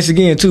 so thanks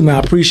again too, man. I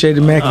appreciate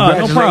it, man.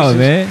 Congratulations. No problem,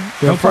 man.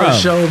 Your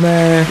first show,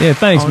 man. Yeah,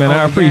 thanks, man.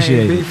 I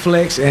appreciate it. Big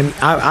flex, and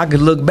I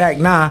could look back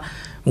now.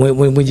 When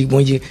you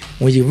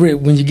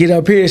get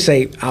up here and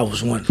say I was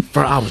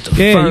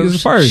the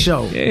first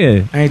show.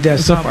 Yeah, ain't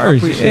that something? I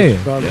appreciate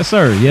it, brother. Yes,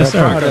 sir. Yes,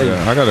 sir.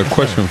 I got a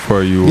question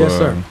for you, yes,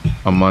 sir.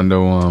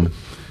 Armando.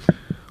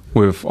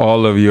 With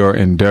all of your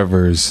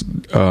endeavors,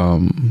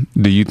 do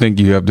you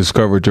think you have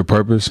discovered your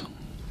purpose?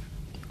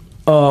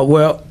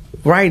 Well,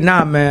 right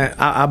now, man,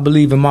 I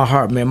believe in my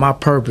heart, man. My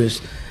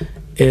purpose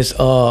is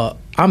I'm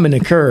an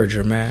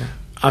encourager, man.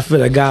 I feel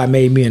like God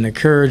made me an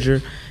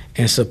encourager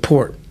and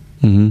support.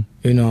 Mm-hmm.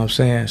 You know what I'm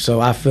saying?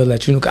 So I feel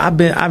that, you know, I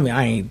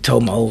ain't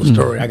told my whole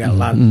story. I got a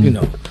lot of, you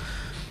know,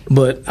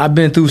 but I've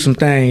been through some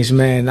things,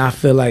 man. I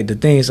feel like the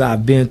things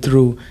I've been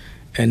through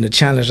and the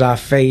challenge I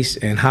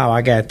faced and how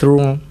I got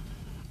through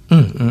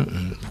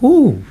them.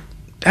 Whoo,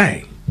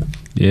 dang.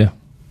 Yeah.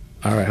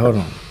 All right, hold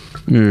on.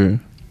 Yeah.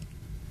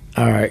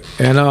 All right,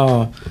 and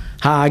how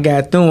I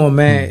got through them,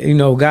 man. You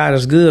know, God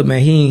is good,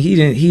 man. He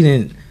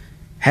didn't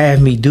have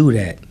me do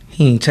that.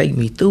 He didn't take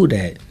me through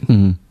that,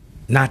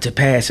 not to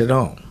pass it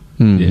on.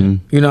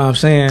 Mm-hmm. You know what I'm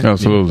saying?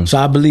 Absolutely. So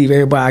I believe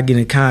everybody I get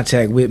in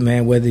contact with,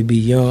 man, whether it be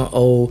young,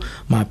 old,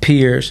 my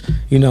peers,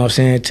 you know what I'm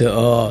saying,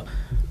 to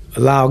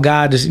allow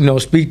God to, you know,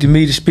 speak to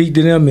me, to speak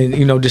to them, and,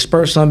 you know,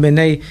 disperse something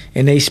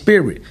in they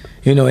spirit,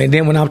 you know. And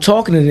then when I'm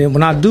talking to them,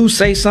 when I do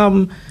say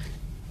something,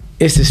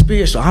 it's the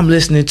spirit, so I'm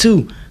listening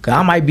too, because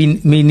I might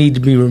need to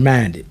be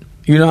reminded.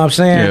 You know what I'm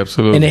saying? Yeah,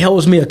 absolutely. And it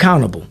holds me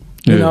accountable.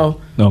 You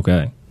know?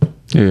 Okay.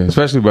 Yeah,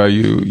 especially by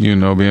you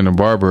know, being a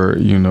barber,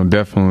 you know,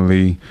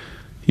 definitely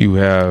you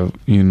have,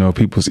 you know,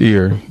 people's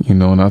ear, you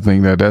know, and I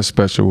think that that's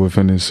special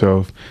within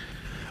itself.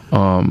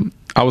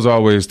 I was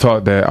always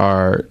taught that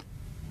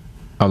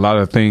a lot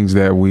of things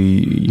that we,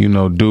 you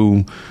know,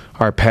 do,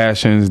 our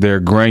passions,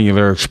 they're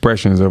granular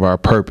expressions of our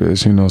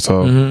purpose, you know,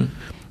 so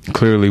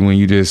clearly when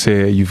you just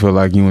said you feel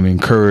like you're an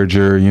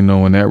encourager, you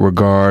know, in that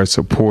regard,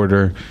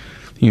 supporter,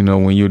 you know,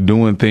 when you're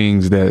doing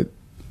things that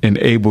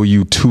enable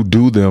you to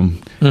do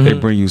them, they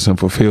bring you some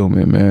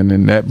fulfillment, man,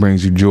 and that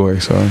brings you joy.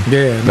 So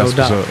yeah, no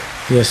doubt.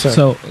 Yes,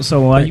 sir.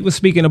 So while you were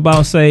speaking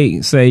about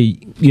say,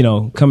 you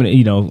know, coming,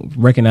 you know,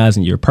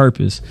 recognizing your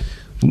purpose,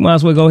 we might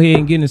as well go ahead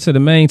and get into the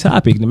main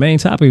topic. The main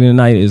topic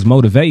tonight is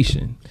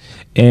motivation,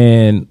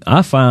 and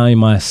I find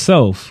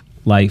myself,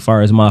 like,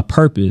 far as my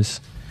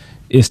purpose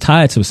is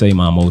tied to, say,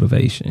 my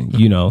motivation,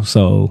 you know,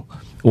 so,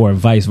 or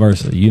vice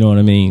versa, you know what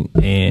I mean?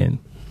 And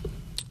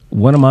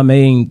one of my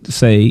main,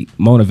 say,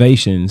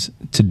 motivations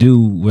to do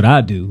what I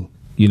do,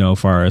 you know,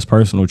 far as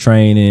personal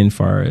training,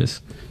 far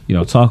as, you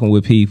know, talking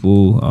with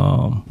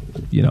people,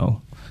 you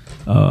know,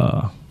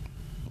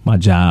 my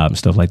job and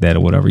stuff like that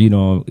or whatever, you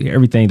know,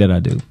 everything that I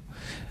do.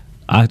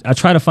 I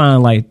try to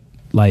find like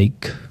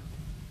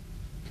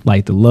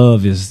the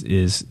love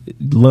is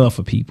love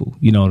for people,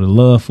 you know, the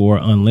love for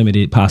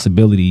unlimited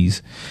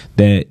possibilities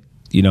that,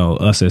 you know,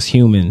 us as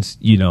humans,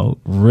 you know,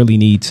 really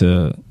need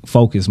to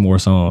focus more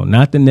so on,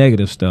 not the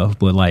negative stuff,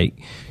 but like,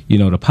 you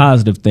know, the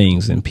positive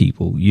things in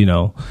people, you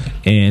know,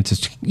 and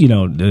to, you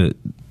know, the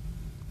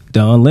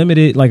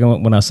unlimited, like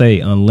when I say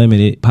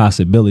unlimited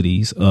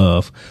possibilities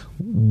of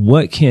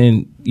what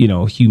can, you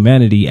know,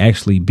 humanity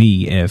actually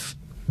be if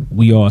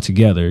we all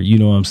together, you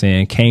know what I'm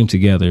saying, came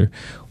together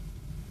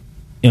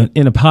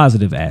in a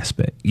positive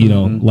aspect, you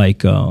know,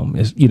 like,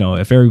 you know,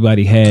 if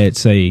everybody had,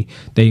 say,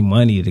 they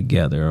money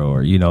together,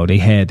 or, you know, they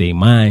had their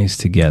minds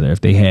together,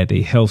 if they had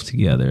their health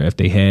together, if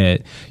they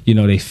had, you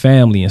know, their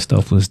family and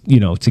stuff was,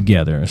 you know,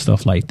 together and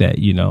stuff like that,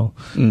 you know.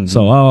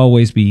 So I'll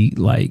always be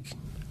like,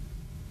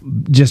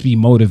 just be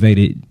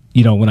motivated,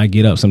 you know, when I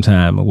get up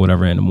sometime or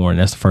whatever in the morning.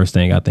 That's the first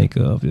thing I think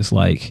of. It's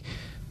like,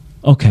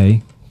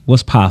 okay,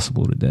 what's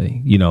possible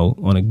today, you know,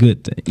 on a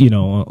good thing, you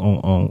know,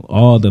 on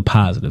all the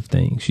positive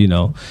things, you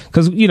know,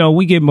 because, you know,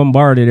 we get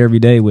bombarded every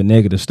day with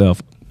negative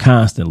stuff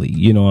constantly,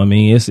 you know what I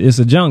mean? It's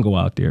a jungle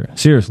out there,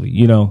 seriously,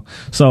 you know.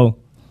 So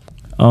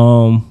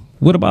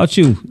what about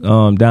you,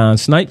 Don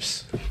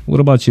Snipes?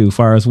 What about you, as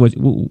far as what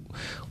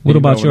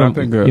about your,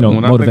 you know,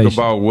 when motivation? I think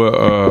about what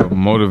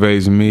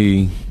motivates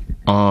me,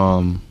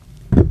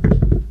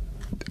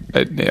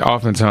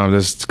 oftentimes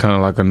it's kind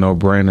of like a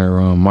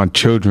no-brainer. My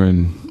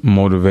children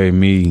motivate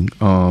me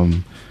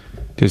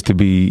just to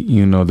be,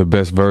 you know, the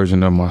best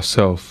version of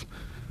myself,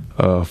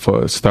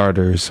 for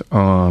starters.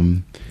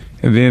 And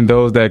then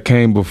those that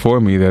came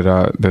before me that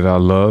I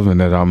love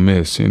and that I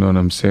miss. You know what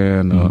I'm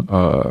saying?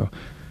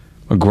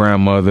 A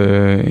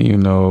grandmother, you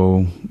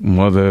know,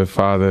 mother,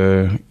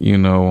 father. You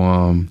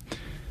know,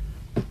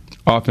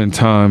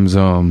 oftentimes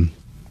in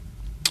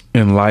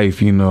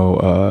life, you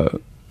know,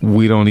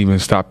 we don't even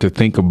stop to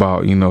think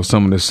about, you know,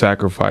 some of the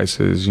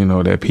sacrifices, you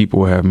know, that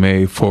people have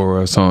made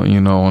for us on, you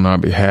know, on our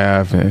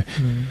behalf. And,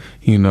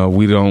 you know,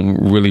 we don't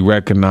really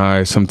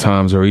recognize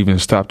sometimes or even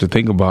stop to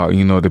think about,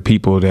 you know, the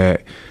people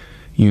that,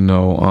 you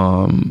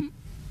know,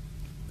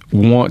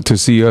 want to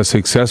see us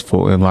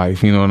successful in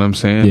life. You know what I'm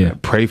saying? Yeah.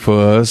 Pray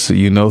for us,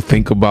 you know,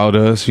 think about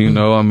us, you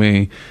know, I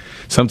mean,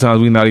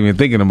 sometimes we're not even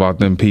thinking about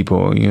them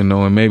people, you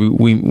know, and maybe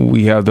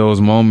we have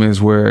those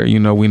moments where, you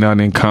know, we're not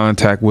in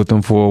contact with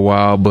them for a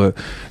while, but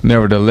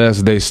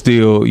nevertheless, they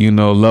still, you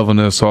know, loving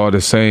us all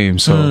the same.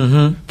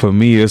 So for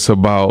me, it's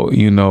about,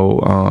 you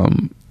know,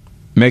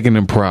 making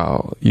them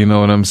proud, you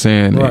know what I'm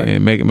saying? Right.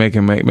 And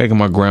making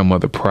my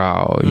grandmother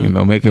proud, you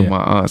know, making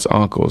my aunts,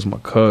 uncles, my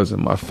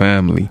cousin, my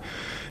family,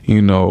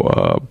 you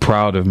know,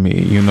 proud of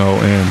me, you know,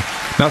 and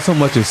not so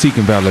much as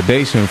seeking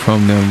validation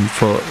from them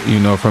for, you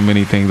know, from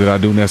anything that I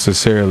do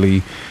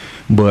necessarily,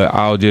 but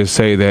I'll just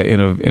say that in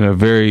a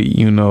very,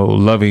 you know,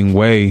 loving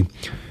way,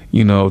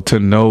 you know, to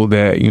know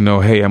that, you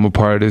know, hey, I'm a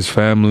part of this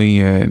family,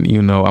 and,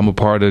 you know, I'm a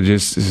part of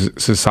just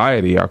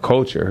society, our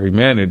culture,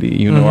 humanity,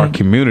 you know, our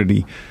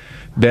community.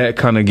 That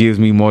kind of gives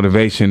me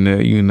motivation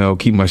to, you know,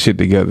 keep my shit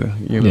together.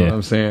 You know what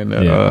I'm saying?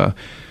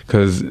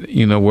 Because,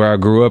 you know, where I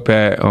grew up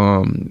at,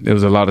 there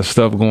was a lot of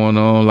stuff going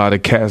on, a lot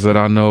of cats that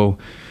I know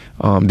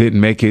didn't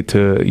make it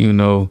to, you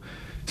know,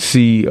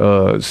 see,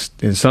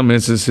 in some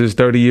instances,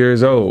 30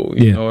 years old.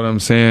 You know what I'm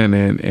saying?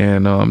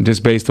 And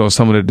just based on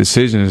some of the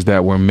decisions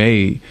that were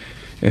made.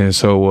 And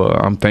so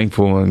I'm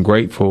thankful and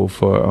grateful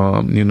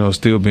for, you know,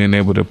 still being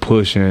able to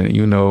push. And,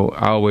 you know,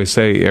 I always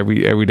say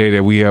every day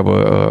that we have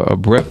a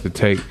breath to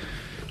take,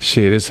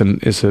 shit, it's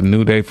a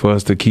new day for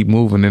us to keep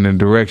moving in a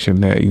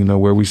direction that, you know,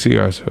 where we see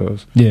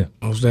ourselves. Yeah,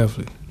 Most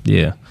definitely.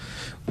 yeah.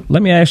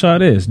 Let me ask y'all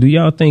this: do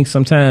y'all think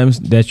sometimes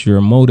that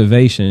your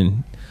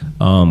motivation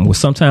will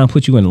sometimes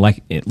put you in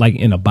like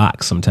in a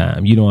box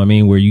sometime, you know what I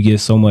mean, where you get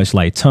so much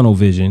like tunnel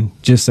vision,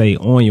 just say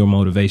on your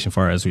motivation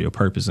far as your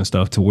purpose and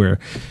stuff, to where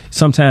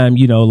sometimes,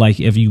 you know, like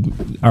if you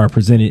are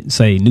presented,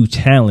 say, new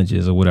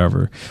challenges or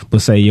whatever,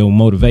 but say your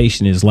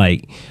motivation is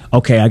like,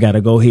 okay, I got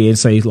to go ahead and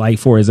say, like,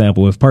 for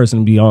example, if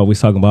person be always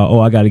talking about,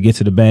 oh, I got to get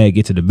to the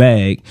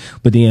bag,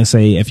 but then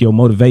say if your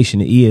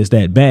motivation is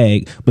that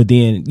bag, but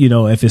then, you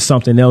know, if it's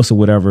something else or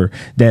whatever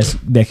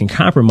that can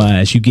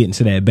compromise you getting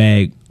to that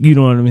bag, you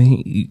know what I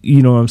mean?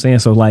 You know what I'm saying?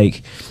 So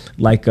like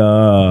what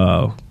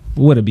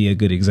would be a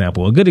good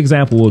example? A good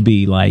example would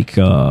be like,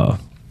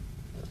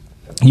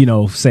 you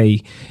know,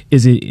 say,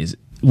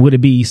 would it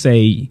be,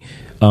 say,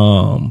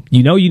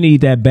 you know, you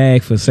need that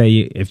bag for, say,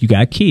 if you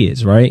got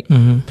kids, right?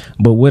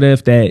 But what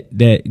if that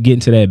getting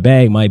to that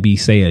bag might be,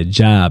 say, a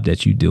job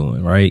that you're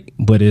doing, right?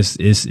 But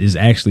it's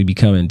actually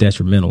becoming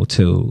detrimental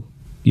to,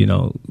 you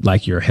know,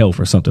 like your health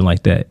or something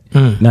like that.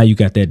 Now you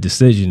got that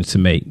decision to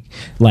make.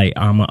 Like,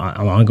 I'm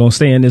gonna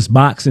stay in this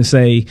box and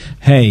say,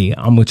 hey,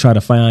 I'm gonna try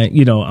to find,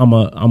 you know, I'm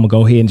gonna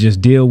go ahead and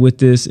just deal with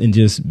this and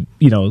just,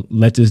 you know,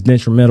 let this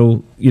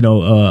detrimental, you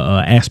know,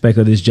 aspect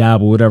of this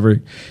job or whatever,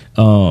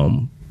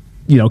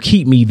 you know,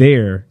 keep me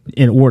there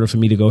in order for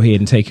me to go ahead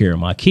and take care of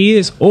my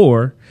kids.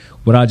 Or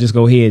would I just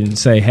go ahead and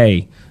say,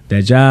 hey,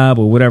 that job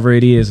or whatever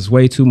it is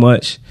way too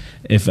much.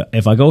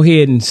 If I go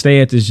ahead and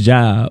stay at this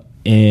job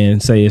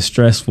and say it's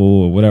stressful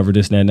or whatever,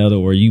 this, that, and other,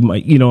 or you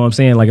might, you know what I'm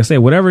saying? Like I said,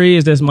 whatever it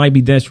is that might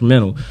be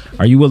detrimental,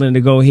 are you willing to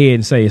go ahead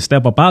and say,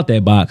 step up out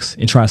that box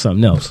and try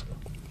something else?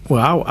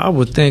 Well, I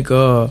would think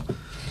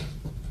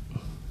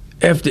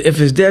if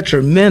it's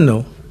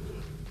detrimental,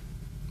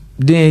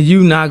 then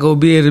you not going to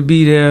be able to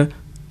be there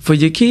for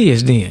your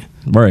kids then.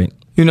 Right.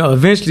 You know,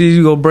 eventually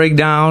you going to break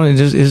down and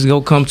it's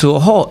going to come to a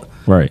halt.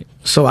 Right.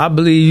 So I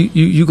believe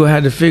you going to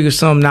have to figure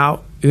something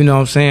out. You know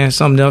what I'm saying?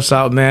 Something else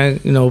out, man.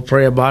 You know,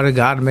 pray about it.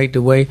 God to make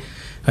the way.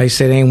 Like I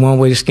said, ain't one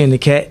way to skin the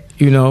cat.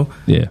 you know?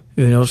 Yeah.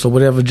 You know, so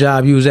whatever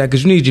job you was at,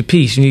 because you need your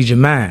peace, you need your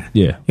mind.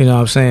 Yeah. You know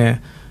what I'm saying?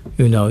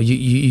 You know,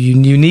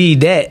 you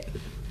need that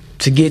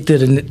to get through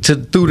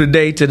the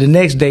day to the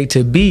next day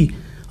to be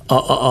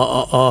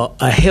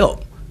a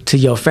help to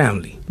your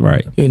family.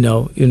 Right. You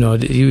know,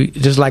 you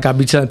just like I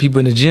be telling people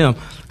in the gym,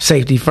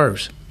 safety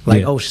first.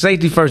 Like,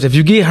 safety first. If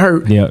you get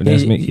hurt,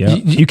 that's me. Yeah.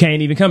 You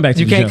can't even come back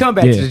to the gym. You can't come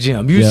back to the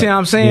gym. You see what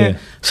I'm saying? Yeah.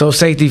 So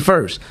safety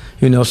first.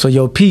 You know, so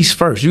your peace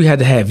first. You had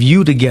to have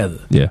you together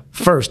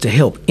first to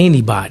help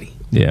anybody.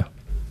 Yeah.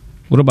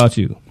 What about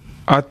you?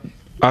 I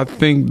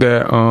think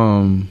that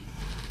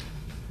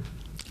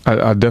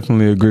I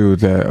definitely agree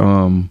with that.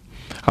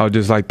 I would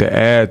just like to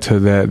add to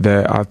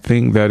that I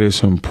think that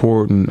it's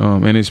important,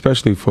 and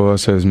especially for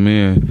us as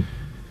men,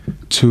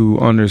 to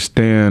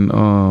understand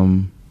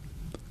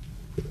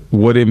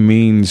what it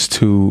means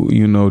to,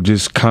 you know,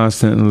 just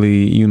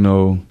constantly, you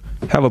know,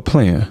 have a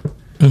plan.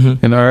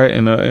 Mm-hmm. And all right,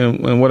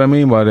 and what I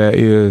mean by that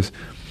is,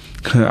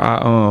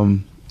 I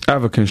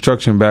have a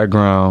construction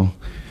background,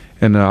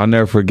 and I'll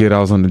never forget, I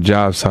was on the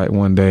job site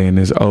one day, and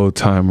this old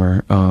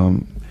timer,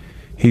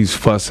 he's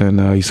fussing.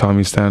 He saw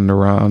me standing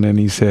around, and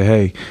he said,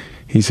 "Hey,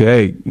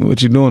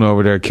 what you doing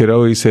over there,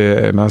 kiddo?" He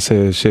said, and I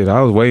said, "Shit,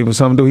 I was waiting for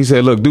something to do." He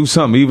said, "Look, do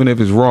something, even if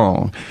it's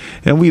wrong."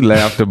 And we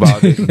laughed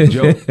about it, and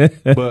joked.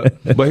 But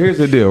here's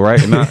the deal,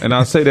 right? And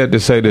I say that to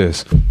say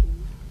this: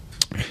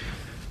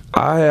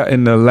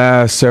 in the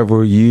last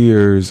several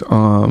years,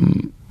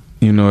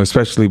 you know,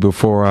 especially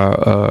before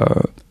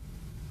I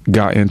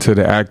got into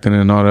the acting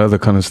and all the other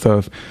kind of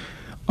stuff,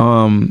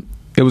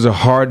 it was a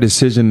hard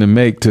decision to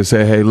make, to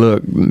say, hey,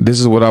 look, this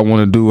is what I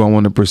want to do. I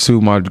want to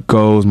pursue my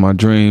goals, my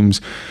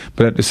dreams.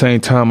 But at the same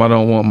time, I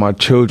don't want my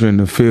children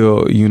to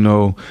feel, you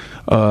know,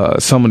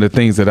 some of the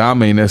things that I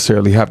may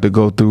necessarily have to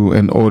go through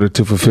in order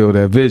to fulfill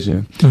that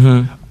vision.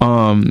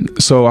 Mm-hmm.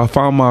 So I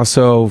found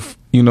myself,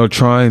 you know,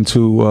 trying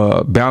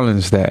to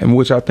balance that, and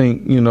which I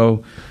think, you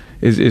know,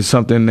 is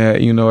something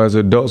that, you know, as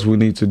adults we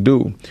need to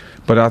do.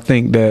 But I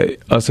think that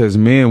us as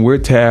men, we're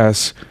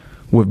tasked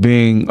with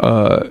being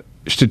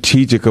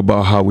strategic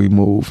about how we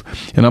move.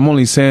 And I'm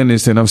only saying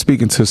this, and I'm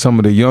speaking to some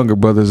of the younger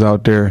brothers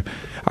out there.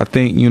 I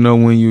think, you know,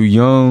 when you're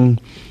young,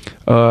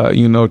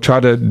 you know, try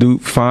to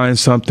find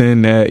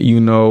something that, you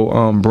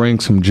know,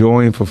 brings some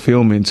joy and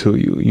fulfillment to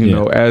you. You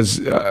know, as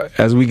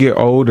we get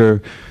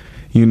older,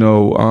 you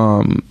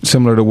know,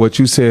 similar to what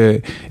you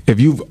said, if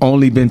you've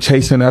only been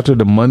chasing after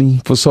the money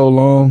for so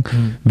long,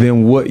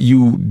 then what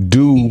you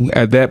do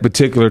at that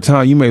particular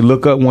time, you may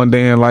look up one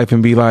day in life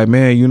and be like,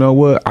 man, you know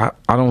what?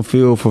 I don't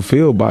feel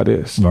fulfilled by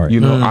this. Right.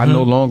 You know, I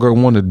no longer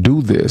want to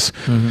do this.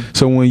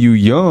 So when you're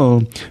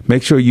young,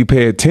 make sure you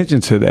pay attention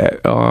to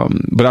that.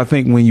 But I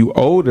think when you're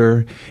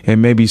older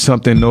and maybe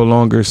something no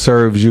longer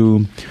serves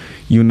you,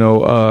 you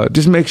know,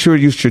 just make sure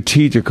you're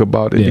strategic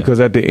about it, because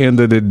at the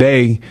end of the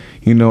day,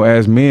 you know,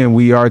 as men,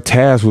 we are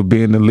tasked with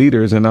being the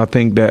leaders. And I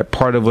think that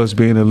part of us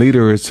being a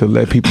leader is to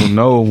let people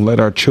know, let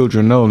our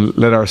children know,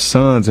 let our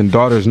sons and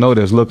daughters know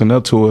that's looking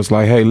up to us,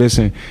 like, hey,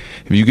 listen,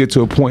 if you get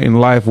to a point in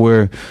life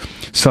where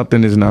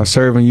something is not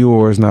serving you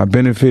or is not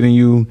benefiting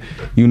you,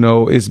 you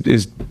know,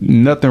 it's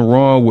nothing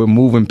wrong with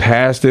moving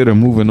past it or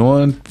moving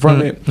on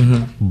from it.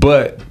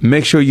 But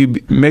make sure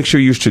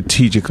you're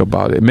strategic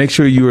about it. Make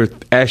sure you're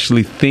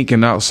actually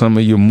thinking out some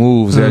of your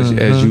moves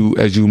as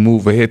you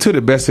move ahead to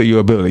the best of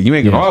your ability. You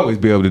ain't gonna always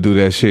be able to do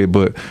that shit,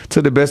 but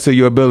to the best of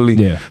your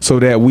ability, so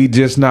that we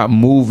just not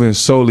moving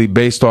solely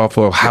based off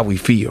of how we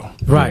feel.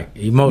 Right,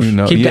 emotion. You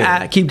know,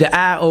 keep the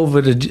eye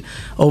over the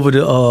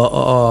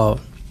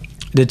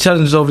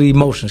intelligence over the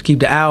emotions.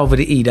 Keep the eye over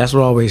the E. That's what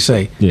I always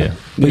say.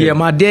 But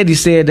my daddy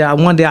said that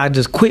one day I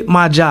just quit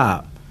my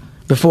job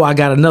before I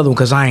got another one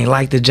because I ain't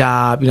like the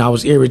job. You know, I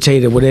was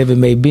irritated, whatever it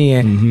may be.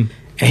 And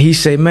he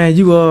said, man,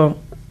 you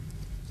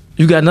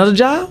got another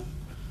job?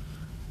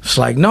 It's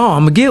like, no,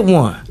 I'm gonna get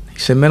one. He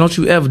said, man, don't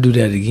you ever do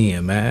that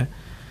again, man.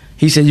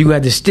 He said, you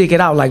got to stick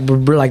it out like the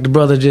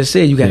brother just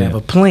said. You got to have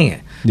a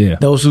plan.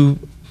 Those who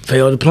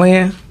fail to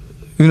plan,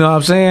 you know what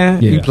I'm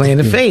saying? You plan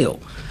to fail.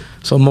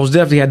 So most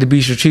definitely had to be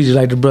strategic,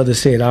 like the brother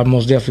said. I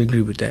most definitely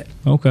agree with that.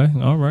 Okay,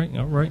 all right.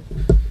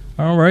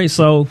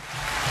 So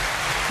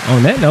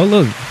on that note,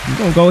 look, we're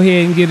gonna go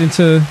ahead and get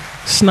into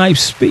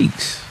Snipes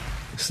Speaks.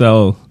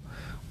 So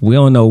we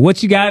don't know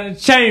what you got in the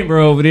chamber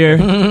over there,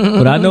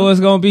 but I know it's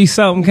gonna be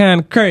something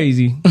kind of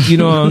crazy. You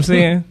know what I'm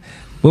saying?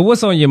 But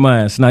what's on your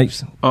mind,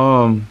 Snipes?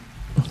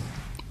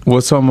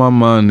 What's on my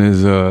mind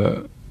is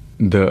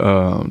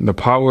the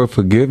power of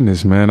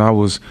forgiveness, man.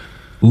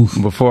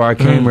 Before I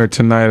came here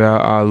tonight,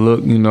 I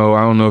looked, you know,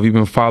 I don't know if you've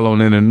been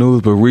following in the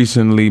news, but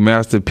recently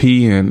Master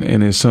P and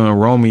his son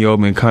Romeo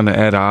been kind of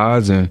at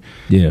odds, and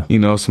you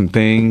know, some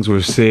things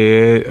were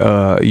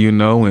said, you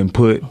know, and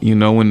put, you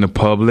know, in the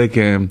public,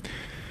 and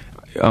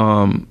you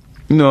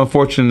know,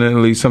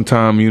 unfortunately,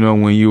 sometimes, you know,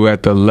 when you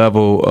at the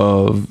level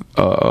of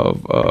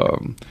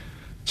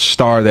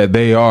star that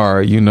they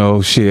are, you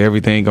know, shit,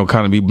 everything gonna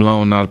kind of be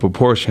blown out of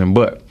proportion.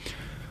 But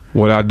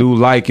what I do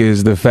like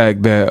is the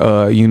fact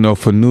that, you know,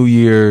 for New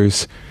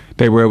Year's,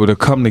 they were able to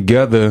come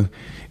together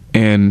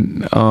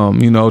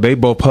you know, they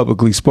both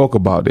publicly spoke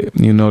about it.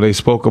 You know, they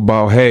spoke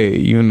about, hey,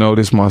 you know,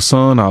 this my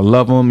son, I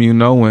love him, you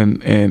know,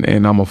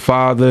 and I'm a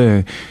father.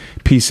 And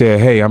P said,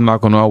 hey, I'm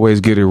not going to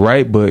always get it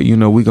right, but, you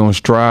know, we're going to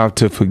strive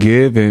to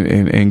forgive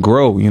and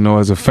grow, you know,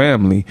 as a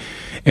family.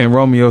 And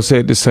Romeo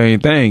said the same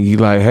thing. He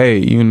like, hey,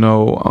 you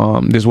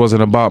know, this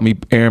wasn't about me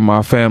airing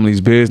my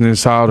family's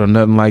business out or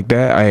nothing like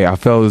that. I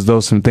felt as though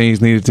some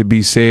things needed to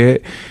be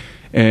said,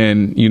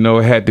 and, you know,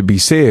 it had to be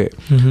said.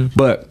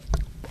 But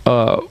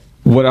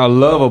what I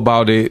love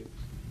about it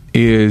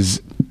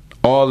is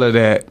all of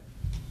that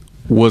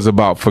was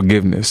about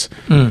forgiveness.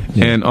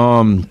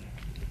 And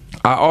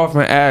I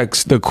often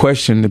ask the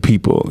question to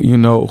people, you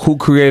know, who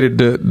created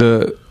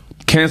the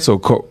cancel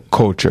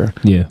culture?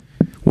 Yeah.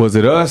 Was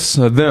it us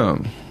or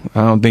them?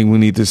 I don't think we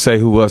need to say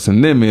who us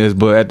and them is,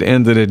 but at the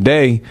end of the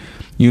day,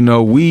 you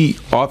know, we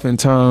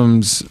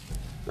oftentimes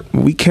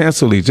we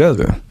cancel each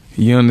other.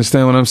 You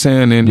understand what I'm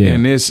saying?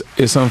 And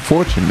it's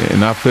unfortunate.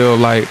 And I feel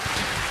like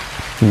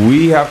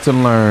we have to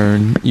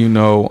learn, you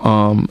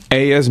know,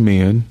 as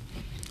men,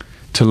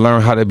 to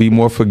learn how to be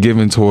more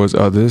forgiving towards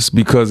others,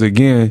 because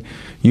again,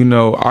 you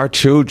know, our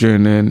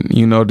children and,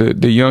 you know,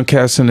 the young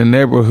cats in the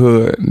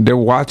neighborhood, they're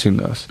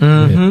watching us.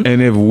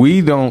 And if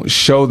we don't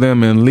show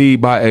them and lead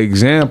by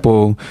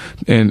example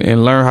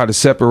and learn how to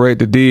separate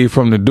the deed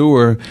from the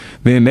doer,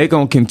 then they're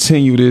going to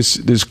continue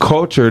this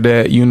culture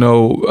that, you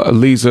know,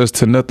 leads us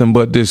to nothing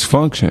but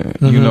dysfunction.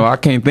 You know, I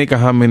can't think of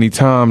how many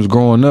times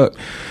growing up,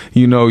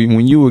 you know,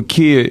 when you were a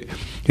kid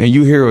and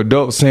you hear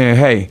adults saying,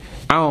 hey,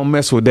 I don't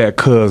mess with that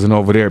cousin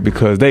over there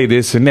because they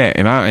this and that,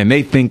 and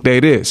they think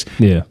they this.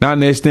 Yeah. Now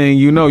next thing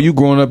you know, you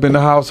growing up in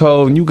the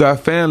household and you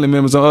got family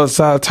members on the other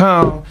side of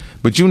town,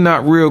 but you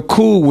not real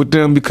cool with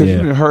them because you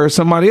done heard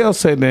somebody else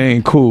say they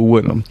ain't cool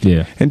with them.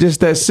 Yeah. And just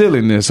that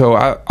silliness. So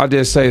I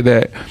just say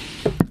that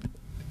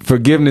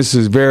forgiveness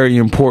is very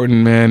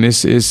important, man.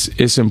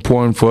 It's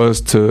important for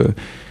us to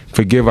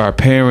forgive our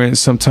parents.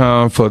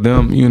 Sometimes for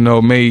them, you know,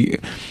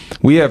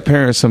 we have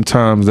parents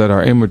sometimes that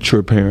are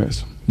immature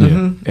parents.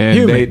 And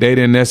they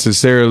didn't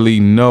necessarily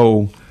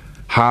know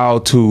how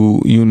to,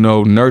 you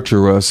know,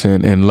 nurture us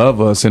and love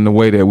us in the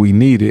way that we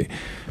needed.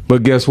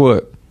 But guess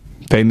what?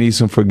 They need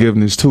some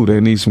forgiveness too.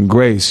 They need some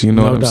grace. You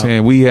know what I'm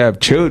saying? We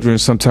have children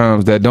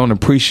sometimes that don't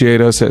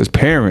appreciate us as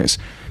parents.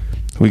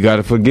 We got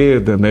to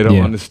forgive them. They don't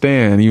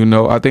understand. You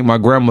know, I think my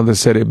grandmother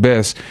said it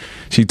best.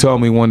 She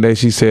told me one day,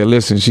 she said,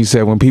 listen, she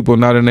said, when people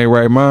not in their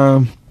right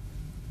mind,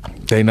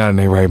 they not in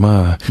their right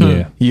mind.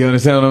 Yeah. You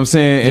understand what I'm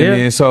saying? And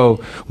then so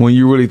when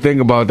you really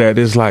think about that,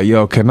 it's like,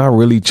 yo, can I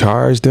really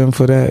charge them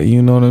for that?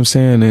 You know what I'm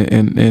saying?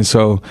 And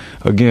so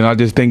again, I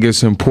just think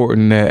it's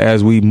important that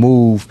as we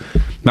move,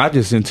 not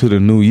just into the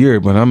new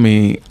year, but I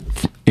mean,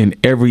 in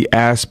every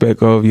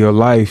aspect of your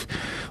life,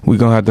 we're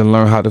going to have to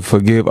learn how to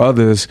forgive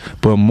others,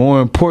 but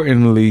more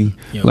importantly,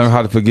 learn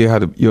how to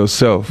forgive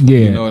yourself. Yeah.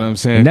 You know what I'm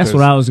saying? And that's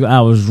what I was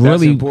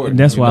really,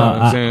 that's why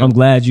I'm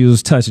glad you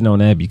was touching on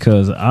that,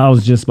 because I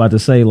was just about to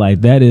say,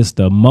 like, that is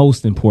the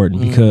most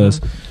important,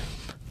 because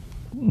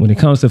when it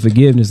comes to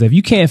forgiveness, if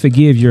you can't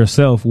forgive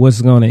yourself,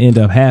 what's going to end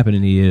up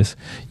happening is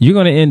you're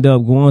going to end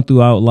up going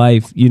throughout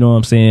life, you know what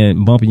I'm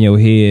saying, bumping your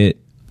head.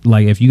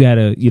 Like if you got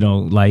a, you know,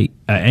 like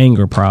an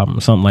anger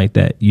problem, something like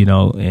that, you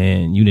know,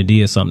 and you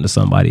did something to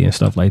somebody and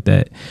stuff like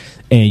that,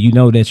 and you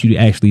know that you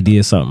actually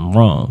did something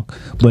wrong,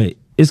 but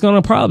it's going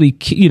to probably,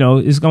 you know,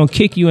 it's going to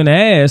kick you in the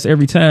ass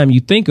every time you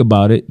think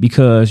about it,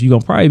 because you're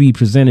going to probably be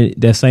presented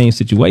that same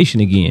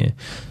situation again.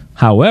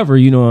 However,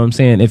 you know what I'm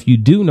saying, if you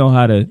do know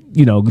how to,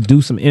 you know,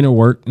 do some inner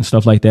work and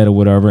stuff like that or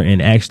whatever,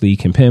 and actually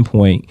can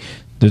pinpoint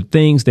the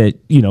things that,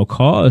 you know,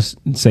 cause,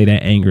 say,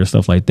 that anger and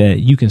stuff like that,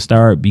 you can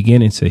start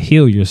beginning to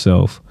heal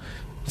yourself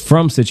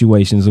from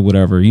situations or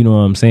whatever, you know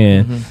what I'm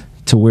saying,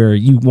 to where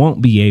you won't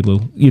be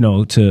able, you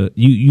know, to,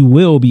 you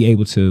will be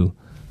able to,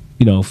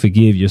 you know,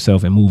 forgive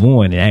yourself and move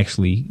on and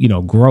actually, you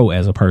know, grow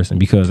as a person.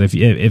 Because if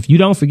you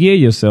don't forgive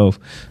yourself,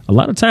 a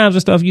lot of times the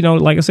stuff, you know,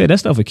 like I said, that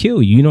stuff will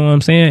kill you. You know what I'm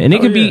saying? And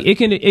it can be,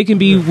 it can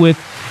be with,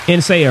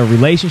 in say a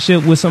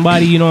relationship with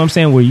somebody, you know what I'm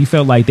saying, where you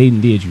felt like they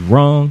did you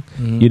wrong,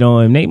 you know,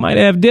 and they might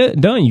have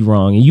done you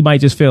wrong, and you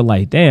might just feel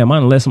like, damn, I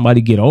done let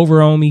somebody get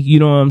over on me, you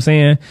know what I'm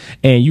saying,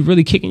 and you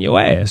really kicking your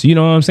ass, you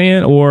know what I'm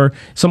saying, or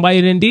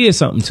somebody then did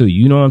something to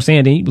you, you know what I'm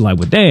saying, then you be like,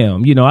 well,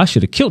 damn, you know, I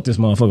should have killed this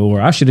motherfucker,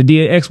 or I should have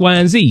did X, Y,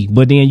 and Z,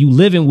 but then you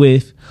living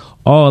with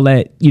all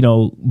that, you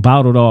know,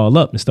 bottled all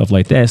up and stuff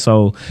like that.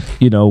 So,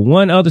 you know,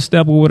 one other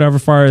step or whatever,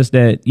 as far as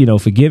that, you know,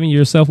 forgiving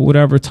yourself or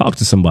whatever, talk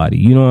to somebody,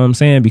 you know what I'm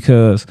saying?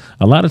 Because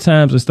a lot of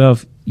times the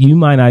stuff you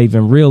might not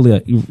even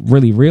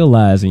really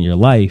realize in your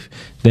life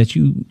that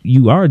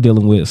you are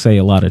dealing with, say,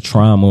 a lot of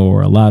trauma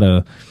or a lot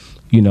of,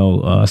 you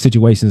know,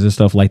 situations and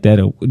stuff like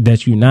that,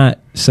 that you're not,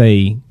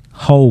 say,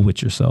 whole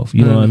with yourself.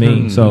 You know what I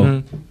mean?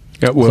 So,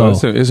 yeah, well,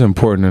 it's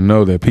important to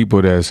know that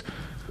people that's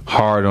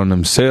hard on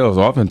themselves,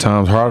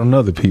 oftentimes hard on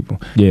other people.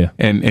 Yeah.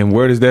 And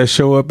where does that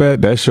show up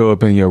at? That show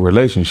up in your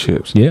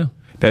relationships. Yeah.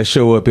 That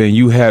show up in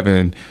you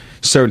having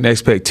certain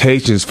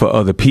expectations for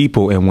other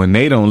people, and when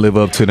they don't live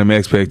up to them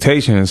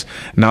expectations,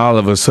 now all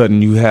of a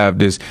sudden you have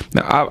this.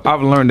 Now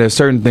I've learned that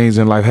certain things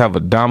in life have a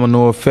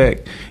domino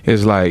effect.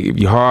 It's like if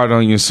you're hard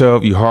on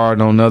yourself, you're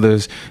hard on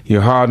others.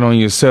 You're hard on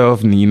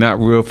yourself, and you're not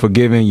real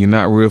forgiving. You're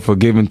not real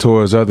forgiving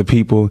towards other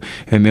people,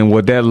 and then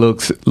what that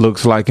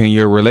looks like in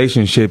your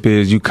relationship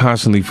is you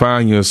constantly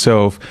find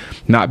yourself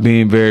not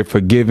being very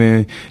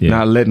forgiving,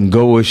 not letting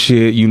go of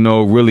shit. You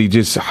know, really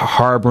just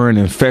harboring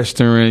and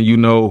festering. You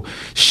know,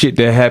 shit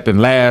that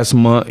happened last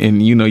month,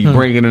 and you know you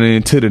bringing it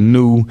into the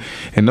new,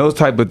 and those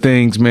type of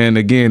things, man.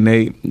 Again,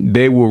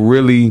 they will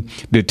really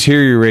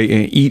deteriorate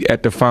and eat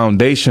at the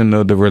foundation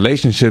of the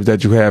relationships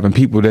that you have and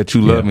people that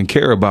you love and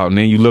care about. And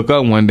then you look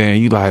up one day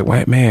and you like,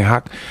 wait, man,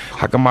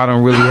 how come I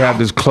don't really have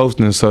this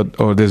closeness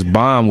or this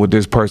bond with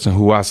this person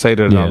who I say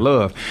that I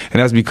love?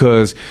 And that's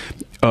because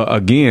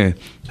again,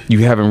 you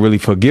haven't really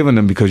forgiven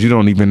them because you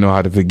don't even know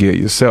how to forgive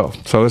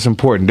yourself. So it's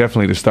important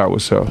definitely to start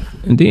with self.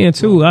 And then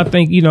too, I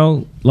think, you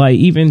know, like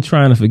even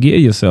trying to forgive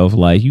yourself,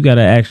 like you got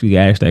to actually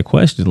ask that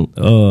question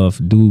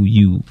of, do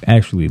you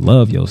actually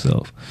love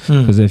yourself?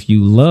 Because if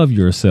you love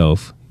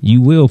yourself,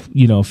 you will,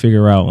 you know,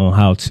 figure out on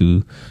how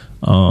to,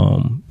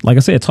 like I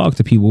said, talk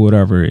to people,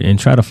 whatever, and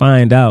try to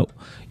find out,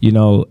 you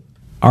know,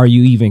 are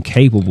you even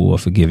capable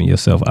of forgiving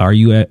yourself? Are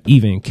you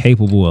even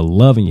capable of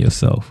loving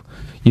yourself?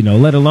 You know,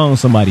 let alone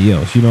somebody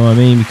else, you know what I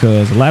mean?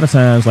 Because a lot of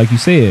times, like you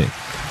said,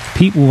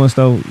 people and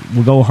stuff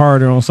will go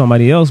harder on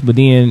somebody else, but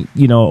then,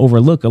 you know,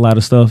 overlook a lot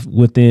of stuff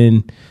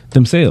within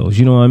themselves,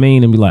 you know what I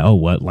mean? And be like, oh,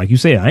 what? Like you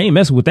said, I ain't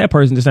messing with that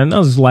person. This and that.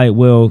 It's like,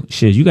 well,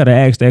 shit, you got to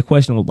ask that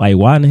question, like,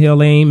 why in the hell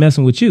they ain't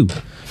messing with you?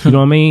 You know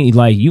what I mean?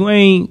 Like, you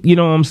ain't, you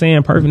know what I'm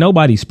saying, perfect.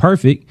 Nobody's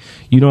perfect.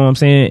 You know what I'm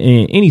saying?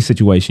 In any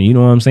situation, you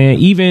know what I'm saying?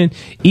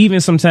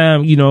 Even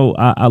sometimes, you know,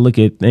 I look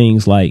at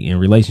things like in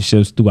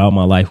relationships throughout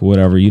my life or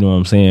whatever, you know what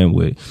I'm saying,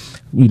 with,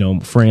 you know,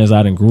 friends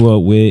I done grew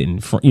up with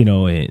and, you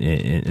know,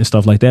 and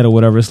stuff like that or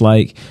whatever. It's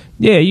like,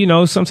 yeah, you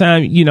know,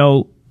 sometimes, you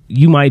know,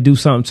 you might do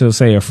something to,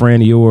 say, a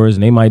friend of yours,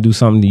 and they might do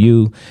something to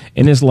you,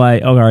 and it's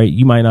like, all right,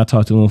 you might not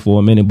talk to them for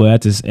a minute,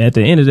 but at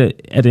the end of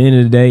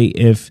the day,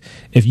 if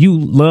you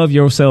love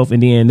yourself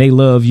and then they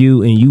love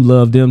you and you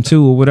love them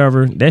too or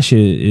whatever, that shit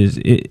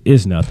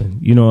is nothing.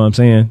 You know what I'm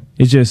saying?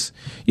 It's just,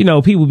 you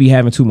know, people be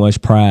having too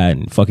much pride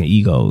and fucking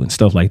ego and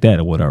stuff like that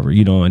or whatever,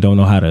 you know, and don't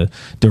know how to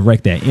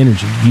direct that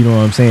energy. You know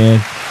what I'm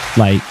saying?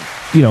 Like,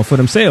 you know, for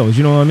themselves.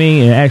 You know what I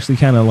mean? And actually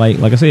kind of like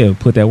I said,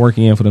 put that work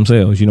in for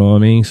themselves. You know what I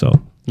mean? So.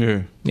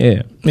 Yeah.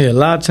 A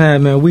lot of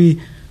times, man,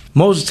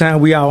 most of the time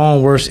we our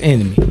own worst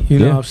enemy. You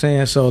know what I'm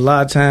saying? So a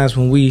lot of times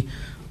when we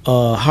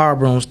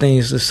harbor on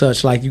things as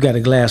such, like you got a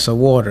glass of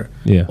water,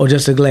 or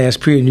just a glass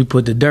period, and you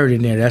put the dirt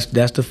in there.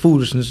 That's the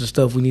foolishness and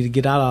stuff we need to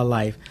get out of our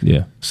life.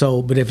 Yeah.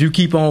 So, but if you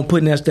keep on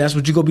putting that's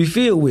what you're gonna be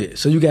filled with.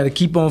 So you got to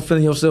keep on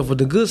filling yourself with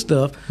the good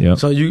stuff. Yeah.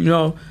 So you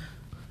know,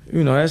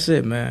 that's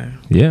it, man.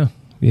 Yeah.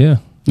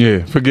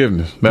 Yeah,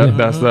 forgiveness.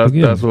 That's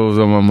what was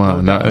on my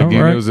mind. Now,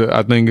 again, right.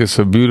 I think it's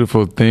a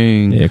beautiful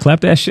thing. Yeah,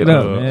 clap that shit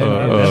up,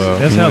 man.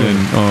 That's helping.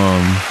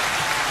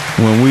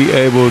 When we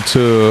able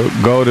to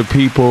go to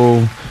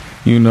people,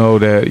 you know,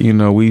 that, you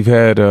know, we've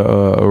had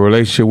a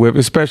relationship with,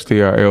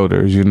 especially our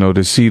elders, you know,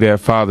 to see that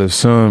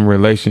father-son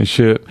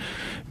relationship,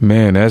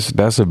 man,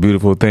 that's a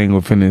beautiful thing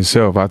within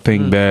itself. I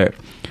think that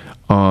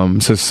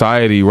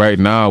society right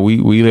now, we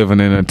living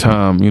in a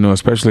time, you know,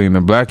 especially in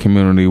the black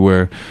community,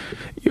 where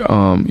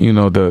you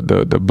know,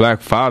 the black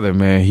father,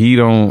 man, he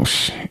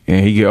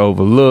get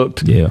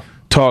overlooked,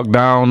 talked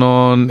down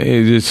on.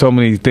 It's just so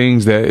many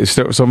things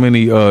so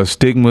many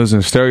stigmas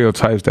and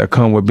stereotypes that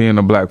come with being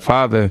a black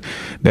father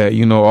that,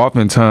 you know,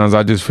 oftentimes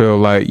I just feel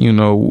like, you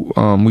know,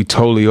 we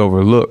totally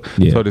overlook.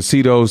 So to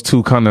see those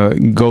two kind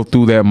of go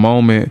through that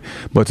moment,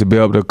 but to be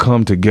able to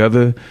come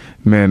together,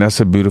 man,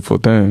 that's a beautiful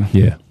thing.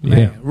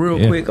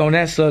 Real quick on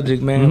that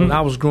subject, man. When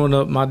I was growing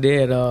up, my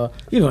dad,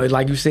 you know,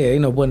 like you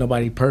said, wasn't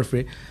nobody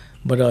perfect.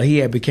 But he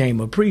had became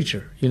a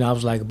preacher. You know, I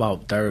was like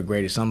about third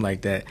grade or something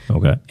like that.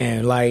 Okay.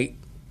 And like,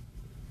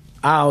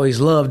 I always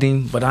loved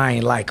him, but I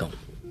ain't like him.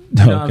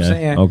 You know what I'm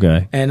saying?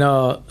 Okay. And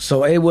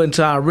so it wasn't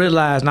until I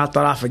realized, and I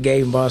thought I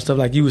forgave him about stuff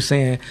like you were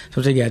saying.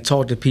 Sometimes you got to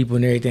talk to people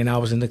and everything. I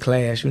was in the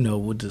class, you know,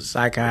 with the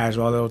psychiatrist,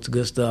 all that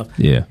good stuff.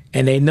 Yeah.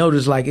 And they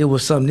noticed like it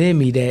was something in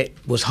me that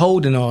was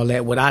holding all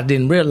that, what I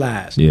didn't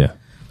realize. Yeah.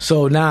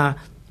 So now,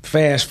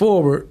 fast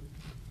forward,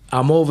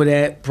 I'm over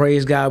that.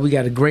 Praise God, we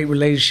got a great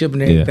relationship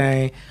and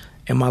everything. Yeah.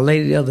 And my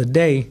lady the other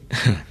day,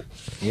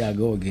 here I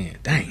go again.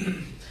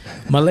 Dang.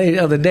 My lady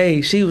the other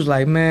day, she was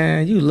like,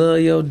 man, you love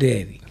your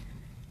daddy.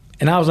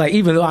 And I was like,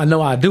 even though I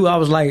know I do, I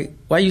was like,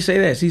 why you say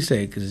that? She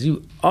said, because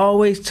you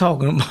always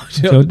talking about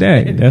your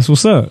daddy. That's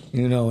what's up.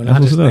 You know, and I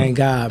just thank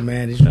God,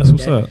 man. That's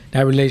what's up.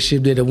 That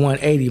relationship did a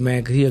 180,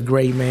 man, because he a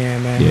great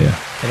man, man. Yeah.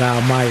 That I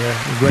admire.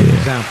 A great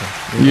example.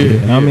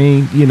 Yeah. I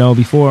mean, you know,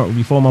 before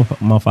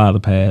my father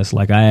passed,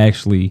 like I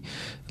actually,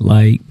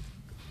 like,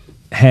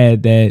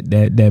 had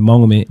that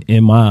moment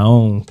in my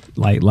own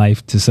like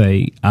life to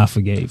say I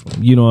forgave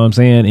him. You know what I'm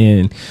saying?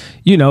 And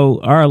you know,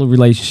 our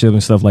relationship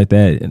and stuff like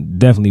that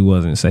definitely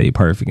wasn't say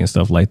perfect and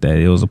stuff like that.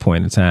 It was a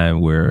point in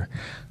time where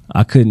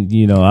I couldn't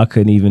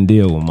even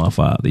deal with my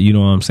father. You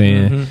know what I'm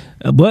saying?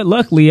 But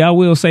luckily, I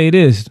will say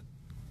this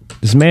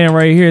man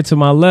right here to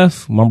my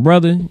left, my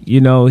brother,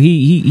 you know,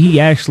 he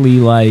actually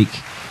like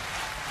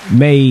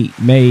made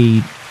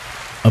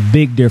a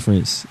big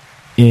difference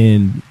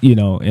in, you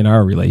know, in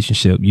our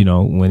relationship, you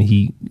know, when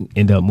he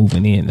ended up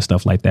moving in and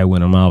stuff like that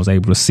with him. I was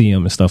able to see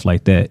him and stuff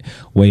like that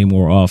way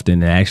more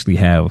often and actually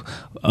have,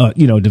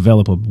 you know,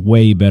 develop a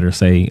way better,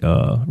 say,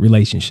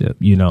 relationship,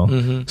 you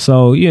know.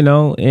 So, you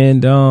know,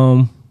 and,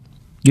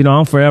 you know,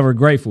 I'm forever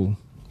grateful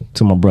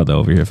to my brother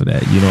over here for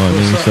that. You know what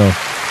I mean?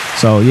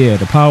 So yeah,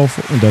 the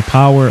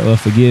power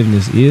of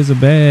forgiveness is a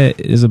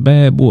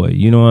bad boy.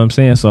 You know what I'm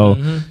saying? So,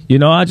 you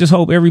know, I just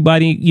hope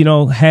everybody, you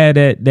know, had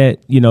that,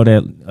 you know,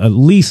 that at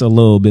least a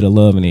little bit of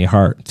love in their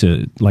heart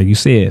to, like you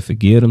said,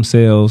 forgive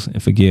themselves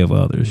and forgive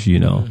others, you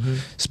know,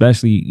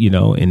 especially, you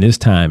know, in this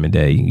time and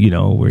day, you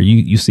know, where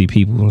you see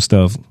people and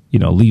stuff, you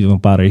know, leaving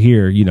up out of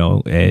here, you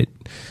know, at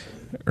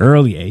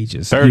early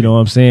ages, 30. You know what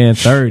I'm saying?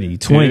 30,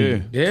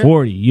 20,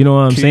 40, you know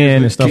what I'm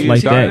saying? And stuff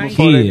like that.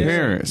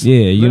 Kids.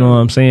 Yeah, you know what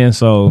I'm saying?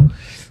 So,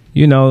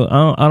 you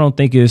know, I don't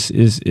think it's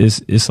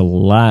a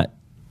lot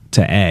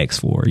to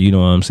ask for, you know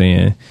what I'm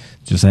saying?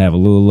 Just have a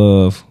little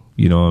love,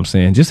 you know what I'm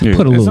saying? Just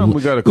put a little,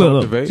 we gotta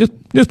cultivate.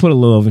 Just put a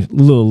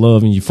little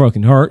love in your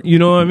fucking heart, you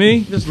know what I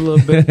mean? Just a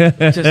little bit.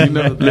 Just a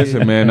little bit.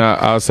 Listen, man,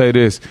 I'll say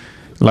this.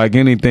 Like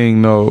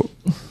anything, though,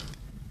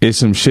 it's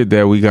some shit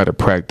that we got to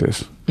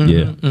practice.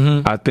 Yeah.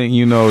 I think,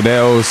 you know, that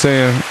old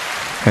saying,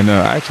 and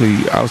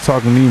actually, I was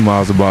talking to you,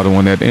 Miles, about it,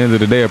 when at the end of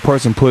the day, a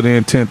person put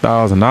in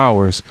 10,000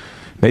 hours,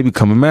 they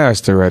become a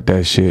master at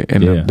that shit.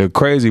 And the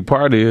crazy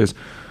part is,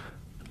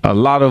 a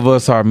lot of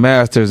us are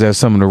masters at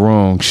some of the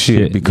wrong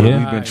shit because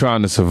we've been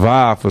trying to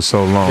survive for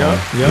so long.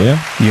 Yeah.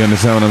 You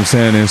understand what I'm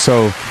saying? And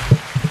so,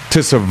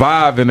 to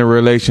survive in a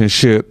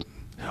relationship,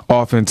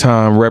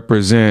 oftentimes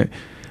represent,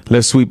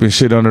 let's sweep and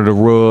shit under the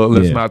rug.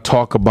 Let's not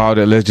talk about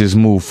it. Let's just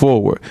move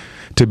forward.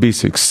 To be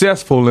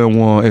successful in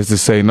one is to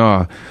say,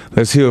 nah,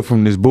 let's heal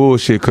from this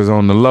bullshit because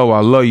on the low, I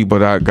love you,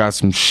 but I got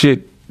some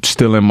shit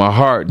still in my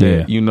heart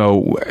that, you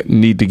know,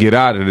 need to get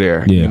out of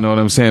there. You know what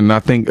I'm saying? And I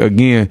think,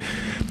 again,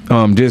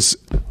 just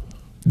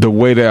the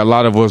way that a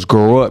lot of us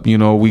grow up, you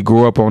know, we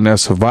grew up on that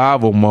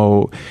survival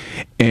mode,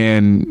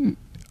 and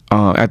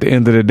at the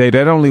end of the day,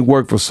 that only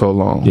worked for so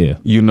long.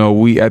 You know,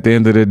 we, at the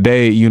end of the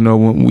day, you know,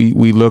 when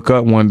we look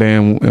up one day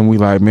and we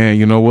like, man,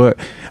 you know what?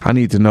 I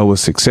need to know what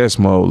success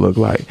mode look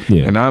like.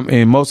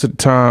 And most of the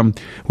time,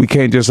 we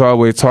can't just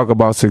always talk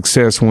about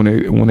success when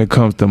it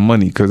comes to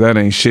money, because that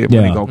ain't shit.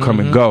 Money gonna come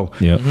and go.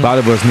 A lot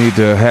of us need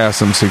to have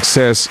some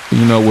success,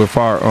 you know, with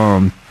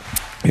our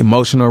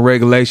emotional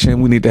regulation.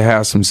 We need to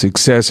have some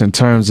success in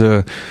terms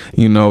of,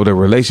 you know, the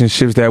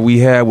relationships that we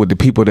have with the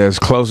people that's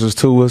closest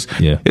to us.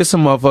 There's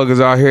some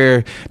motherfuckers out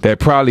here that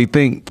probably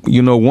think,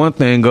 you know, one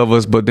thing of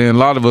us, but then a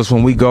lot of us,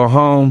 when we go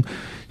home,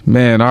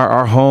 man,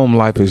 our home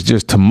life is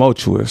just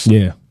tumultuous.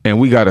 And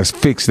we got to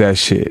fix that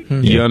shit.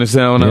 You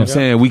understand what I'm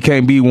saying? We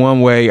can't be one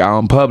way out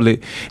in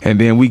public,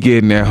 and then we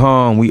getting at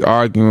home, we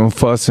arguing,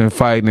 fussing,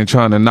 fighting, and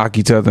trying to knock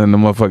each other in the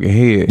motherfucking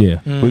head.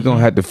 We're going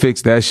to have to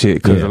fix that shit,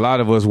 because a lot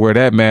of us wear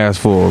that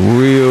mask for a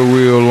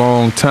real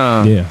long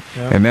time.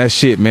 And that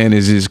shit, man,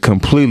 is just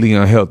completely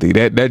unhealthy.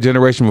 That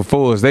generation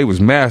before us, they was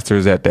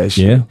masters at that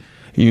shit.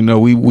 You know,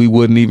 we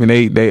wouldn't even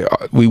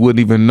we wouldn't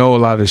even know a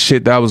lot of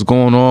shit that was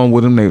going on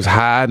with them. They was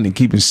hiding and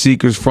keeping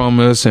secrets from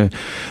us, and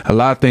a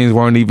lot of things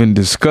weren't even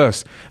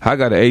discussed. I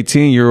got an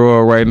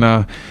 18-year-old right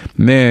now.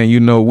 Man,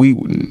 you know,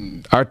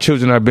 our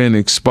children are being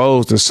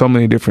exposed to so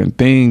many different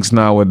things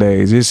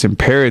nowadays. It's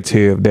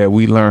imperative that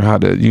we learn how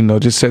to, you know,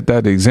 just set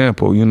that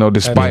example, you know,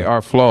 despite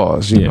our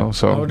flaws, you know.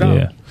 So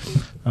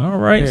all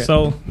right.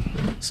 So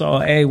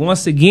hey,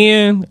 once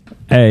again,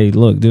 hey,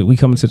 look, we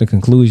coming to the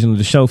conclusion of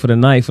the show for the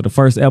night, for the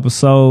first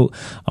episode.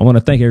 I want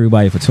to thank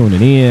everybody for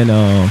tuning in.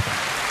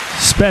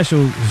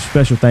 Special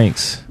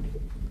thanks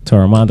to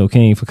Armando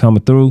King for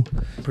coming through.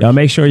 Y'all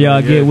make sure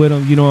y'all get with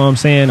him, you know what I'm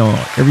saying, on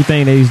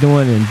everything that he's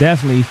doing. And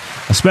definitely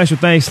a special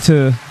thanks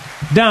to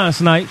Don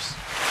Snipes.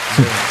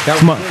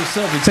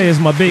 It's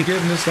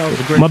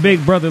my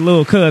big brother,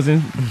 little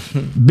cousin,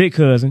 big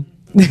cousin.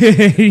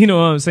 You know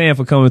what I'm saying,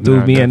 for coming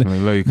through, being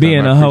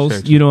a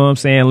host, you know what I'm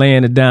saying,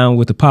 laying it down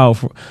with the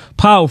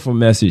powerful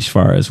message as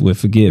far as with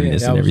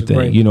forgiveness and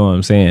everything, you know what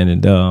I'm saying.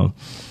 And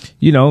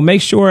you know,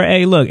 make sure,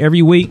 hey, look,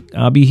 every week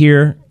I'll be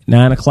here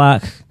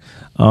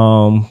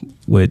 9:00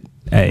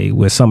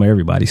 with some of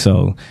everybody.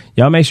 So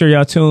y'all make sure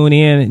y'all tune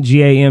in.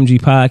 G.A.M.G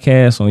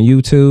podcast on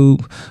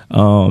YouTube,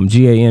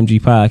 G.A.M.G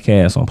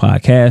podcast on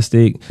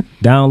Podcastic.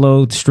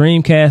 Download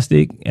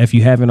Streamcastic if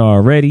you haven't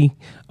already.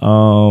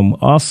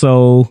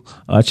 Also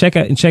check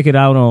it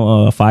out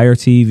on Fire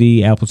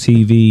TV, Apple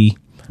TV,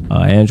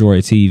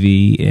 Android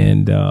TV,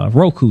 and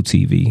Roku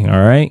TV.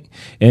 All right.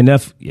 And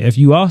if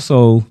you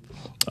also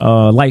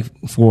like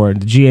for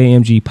the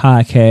G.A.M.G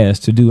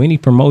podcast to do any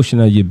promotion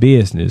of your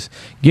business,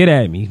 get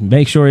at me.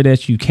 Make sure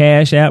that you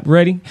cash app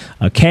ready,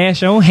 a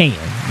cash on hand,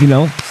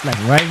 it's like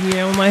right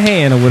here on my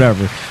hand or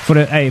whatever. For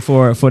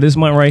this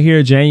month right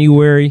here,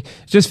 January,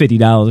 just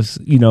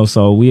 $50,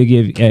 so we'll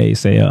give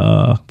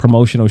a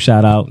promotional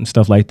shout out and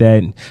stuff like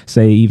that, and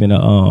say even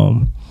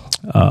a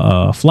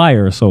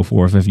flyer or so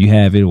forth if you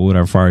have it or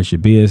whatever, as far as your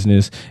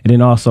business, and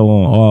then also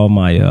on all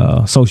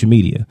my social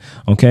media.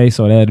 Okay,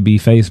 so that'd be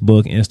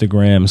Facebook,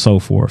 Instagram, and so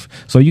forth.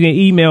 So you can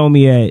email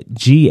me at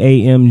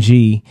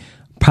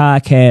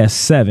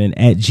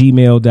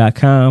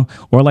GAMGpodcast7@gmail.com,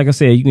 or like I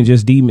said, you can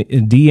just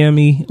DM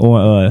me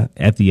or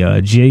at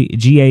the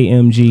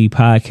G.A.M.G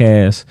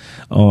podcast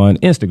on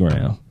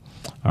Instagram.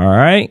 All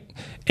right,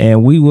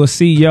 and we will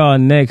see y'all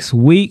next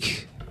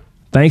week.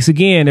 Thanks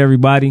again,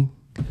 everybody.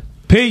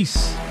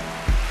 Peace.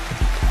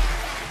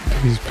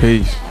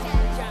 Peace.